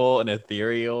beautiful and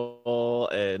ethereal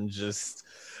and just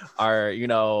are, you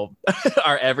know,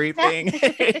 are everything.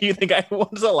 You think I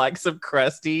want to like some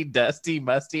crusty, dusty,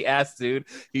 musty ass dude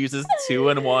who uses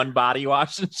 2-in-1 body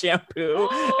wash and shampoo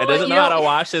and doesn't know how to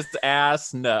wash his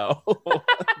ass? No.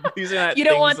 These are not You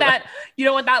don't things want that. You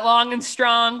don't want that long and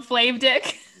strong Flav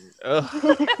dick.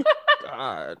 Oh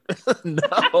God, no!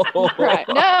 Right.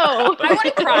 No. I want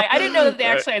to cry. I didn't know that they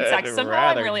actually had sex. I'd Somehow I'm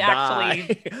rather really die.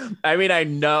 actually. I mean, I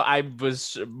know I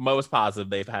was most positive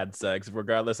they've had sex,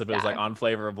 regardless if it was Yeah. like on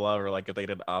Flavor of Love or like if they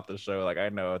did off the show. Like I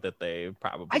know that they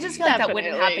probably. I just feel like that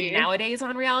wouldn't happen Definitely. nowadays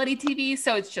on reality TV.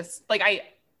 So it's just like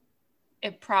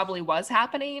it probably was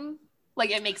happening. Like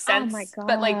it makes Oh sense. my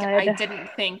But like I God. didn't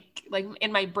think like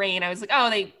in my brain I was like, oh,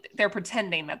 they're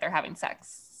pretending that they're having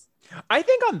sex. I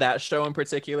think on that show in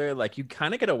particular, like you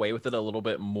kind of get away with it a little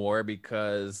bit more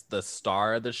because the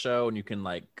star of the show, and you can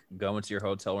like go into your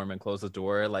hotel room and close the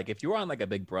door. Like if you were on like a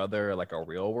Big Brother or like a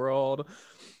Real World,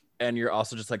 and you're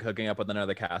also just like hooking up with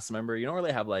another cast member, you don't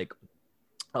really have like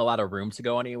a lot of room to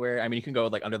go anywhere. I mean, you can go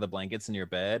like under the blankets in your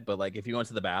bed, but like if you go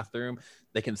into the bathroom,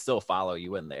 they can still follow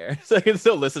you in there. So they can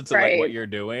still listen to like Right. what you're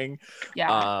doing.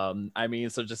 Yeah. I mean,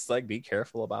 so just like be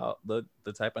careful about the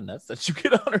type of nuts that you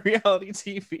get on reality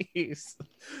TVs.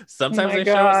 Sometimes my they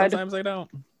show it, God. sometimes they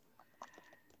don't.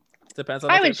 Depends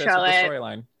on I if would it fits with show the it.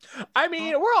 storyline. I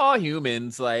mean, we're all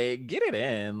humans. Like, get it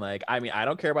in. Like, I mean, I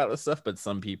don't care about this stuff, but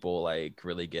some people like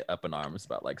really get up in arms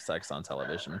about like sex on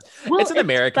television. Well, It's an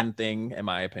American thing, in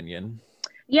my opinion.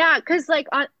 Yeah, because like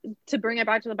to bring it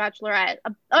back to The Bachelorette.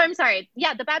 I'm sorry.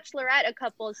 Yeah, The Bachelorette a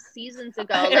couple of seasons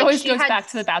ago. It like, always she goes had back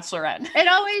to the Bachelorette. It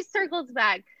always circles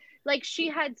back. Like she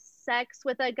had sex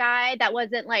with a guy that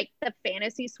wasn't like the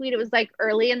fantasy suite. It was like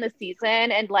early in the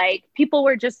season, and like people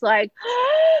were just like,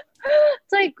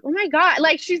 it's like, oh my God,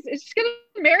 like she's gonna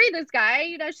marry this guy.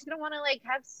 You know, she's gonna want to like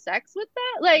have sex with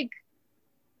that. Like,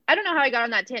 I don't know how I got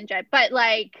on that tangent, but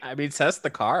like, I mean, test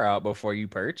the car out before you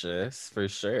purchase, for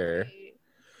sure.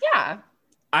 Yeah.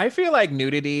 I feel like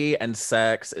nudity and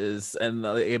sex and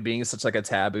it being such like a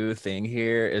taboo thing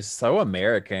here is so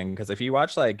American, because if you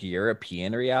watch like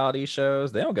European reality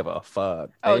shows, they don't give a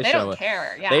fuck. Oh, they don't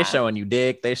care. Yeah. They showing you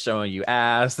dick, they showing you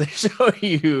ass, they showing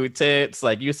you tits,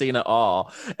 like you've seen it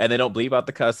all, and they don't bleep out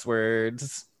the cuss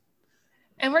words.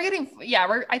 And I think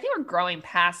we're growing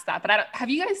past that. But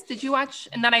did you watch?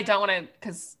 And then I don't want to,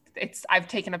 because I've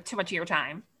taken up too much of your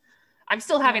time. I'm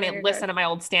still having to listen to my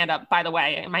old stand-up, by the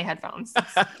way, in my headphones.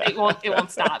 It won't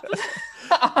stop.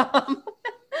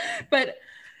 But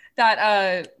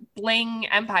that Bling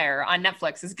Empire on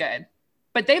Netflix is good.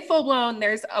 But they full blown,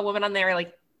 there's a woman on there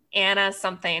like Anna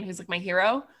something who's like my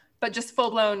hero, but just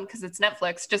full blown, because it's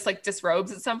Netflix, just like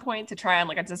disrobes at some point to try on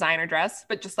like a designer dress,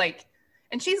 but just like,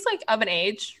 and she's like of an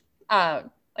age,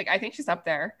 like I think she's up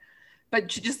there, but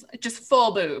she just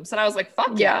full boobs. And I was like,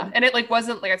 fuck yeah. And it like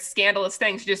wasn't like a scandalous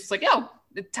thing. She just was like, yo,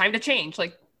 time to change.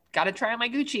 Like, gotta try on my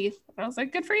Gucci. And I was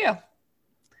like, good for you.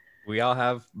 We all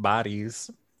have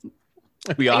bodies.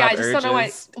 We all Yeah, have I just urges. don't know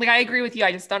why. Like, I agree with you.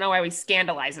 I just don't know why we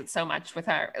scandalize it so much with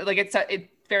her. Like, it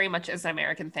very much is an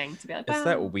American thing to be like, It's well,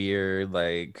 that weird,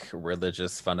 like,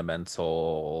 religious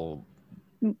fundamental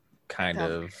kind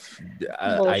of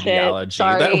Bullshit. ideology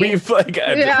Sorry. that we've like.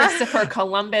 Yeah. Christopher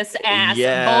Columbus ass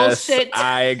Yes, bullshit.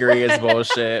 I agree, it's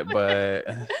bullshit, but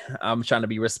I'm trying to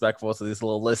be respectful to these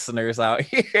little listeners out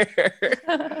here.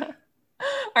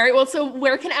 All right. Well, so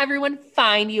where can everyone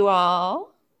find you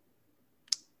all?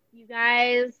 you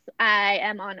guys, I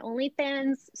am on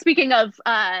OnlyFans. Speaking of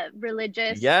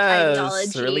religious Yes,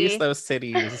 ideology, release those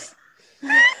titties.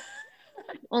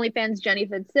 OnlyFans Jenny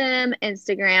Fitzsim,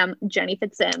 Instagram Jenny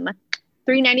Fitzsim,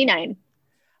 $3.99.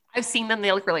 I've seen them.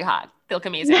 They look really hot. They look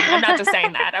amazing. I'm not just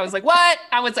saying that. I was like, what?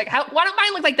 I was like, why don't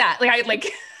mine look like that? Like, I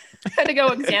like had to go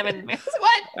examine.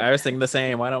 What? I was thinking the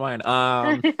same. Why don't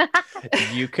mine?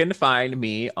 You can find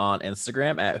me on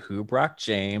Instagram at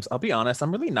WhoBrockJames. I'll be honest,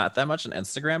 I'm really not that much on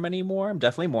Instagram anymore. I'm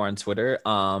definitely more on Twitter.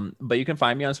 But you can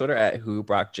find me on Twitter at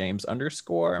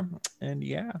WhoBrockJames_. And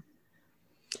yeah,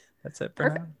 that's it for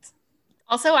now. Perfect.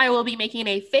 Also, I will be making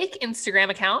a fake Instagram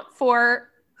account for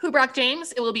Who Brock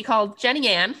James. It will be called Jenny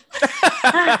Ann.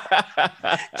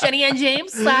 Jenny Ann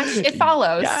James / it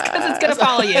follows, because it's going to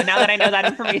follow you now that I know that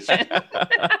information.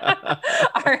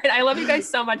 All right. I love you guys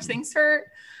so much. This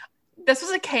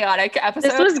was a chaotic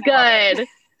episode. This was good.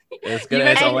 It's You good.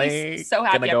 guys It's are only so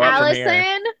happy gonna go I'm up from here.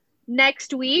 Allison,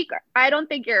 next week, I don't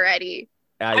think you're ready.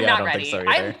 I'm Yeah, I not don't ready. think so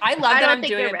either. I love I that don't I'm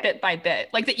think doing you're it ready. bit by bit.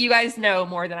 Like that you guys know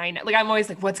more than I know. Like I'm always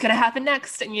like, what's gonna happen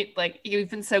next? And you've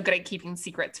been so good at keeping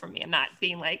secrets from me and not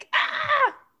being like,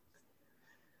 ah.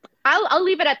 I'll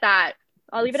leave it at that.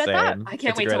 I'll leave it at that. Same. I can't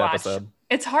It's a wait great to watch. episode.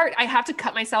 It's hard. I have to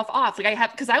cut myself off. Like I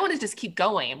have, because I want to just keep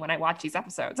going when I watch these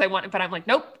episodes. But I'm like,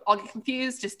 nope, I'll get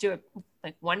confused. Just do it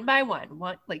like one by one.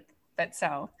 Like that.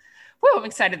 So, whoa, I'm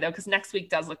excited though, because next week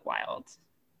does look wild.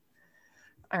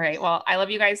 All right. Well, I love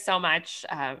you guys so much.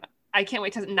 I can't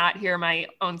wait to not hear my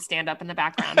own stand up in the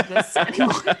background of this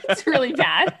anymore. It's really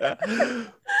bad.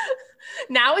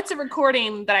 Now it's a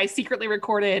recording that I secretly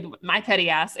recorded with my petty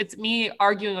ass. It's me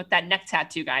arguing with that neck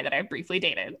tattoo guy that I briefly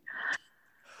dated.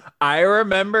 I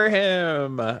remember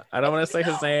him. I don't want to say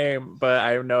his name, but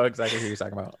I know exactly who you're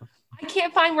talking about. I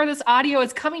can't find where this audio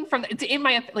is coming from. It's in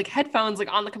my like headphones,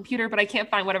 like on the computer, but I can't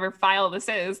find whatever file this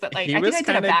is. That like He I was think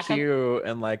I did a kind of backup. cute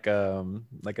and like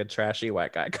a trashy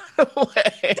white guy kind of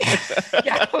way.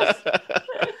 Yeah.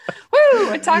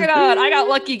 Woo! Talk about I got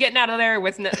lucky getting out of there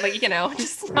with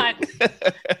just not.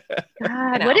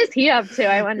 God, what is he up to?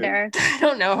 I wonder. I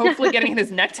don't know. Hopefully, getting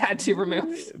his neck tattoo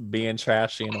removed. Being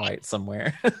trashy and white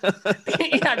somewhere.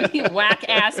 Yeah, being whack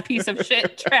ass piece of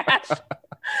shit trash.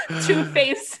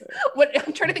 Two-Face. What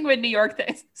I'm trying to think of a New York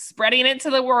thing. Spreading it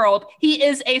to the world. He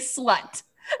is a slut.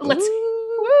 Let's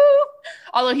woo.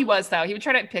 Although he was though. He would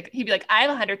try to he'd be like, I have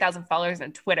 100,000 followers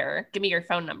on Twitter. Give me your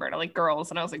phone number to like girls.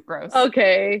 And I was like, gross.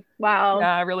 Okay. Wow.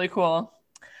 Yeah, really cool.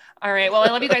 All right. Well, I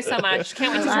love you guys so much.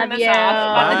 Can't wait to turn Love this you.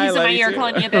 off. Bye, He's in love my you ear too.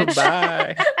 calling me a bitch.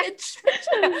 Bye. Bitch.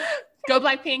 Go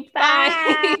Blackpink.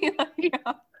 Bye. Bye.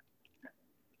 Yeah.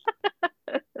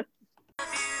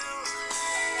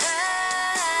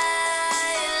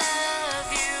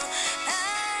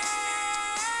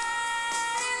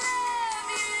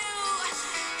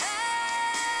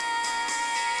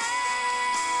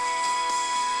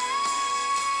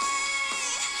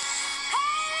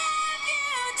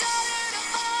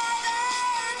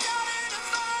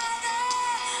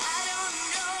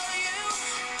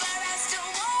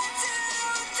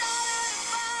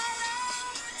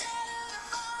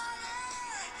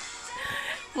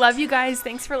 Love you guys.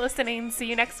 Thanks for listening. See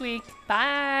you next week.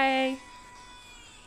 Bye.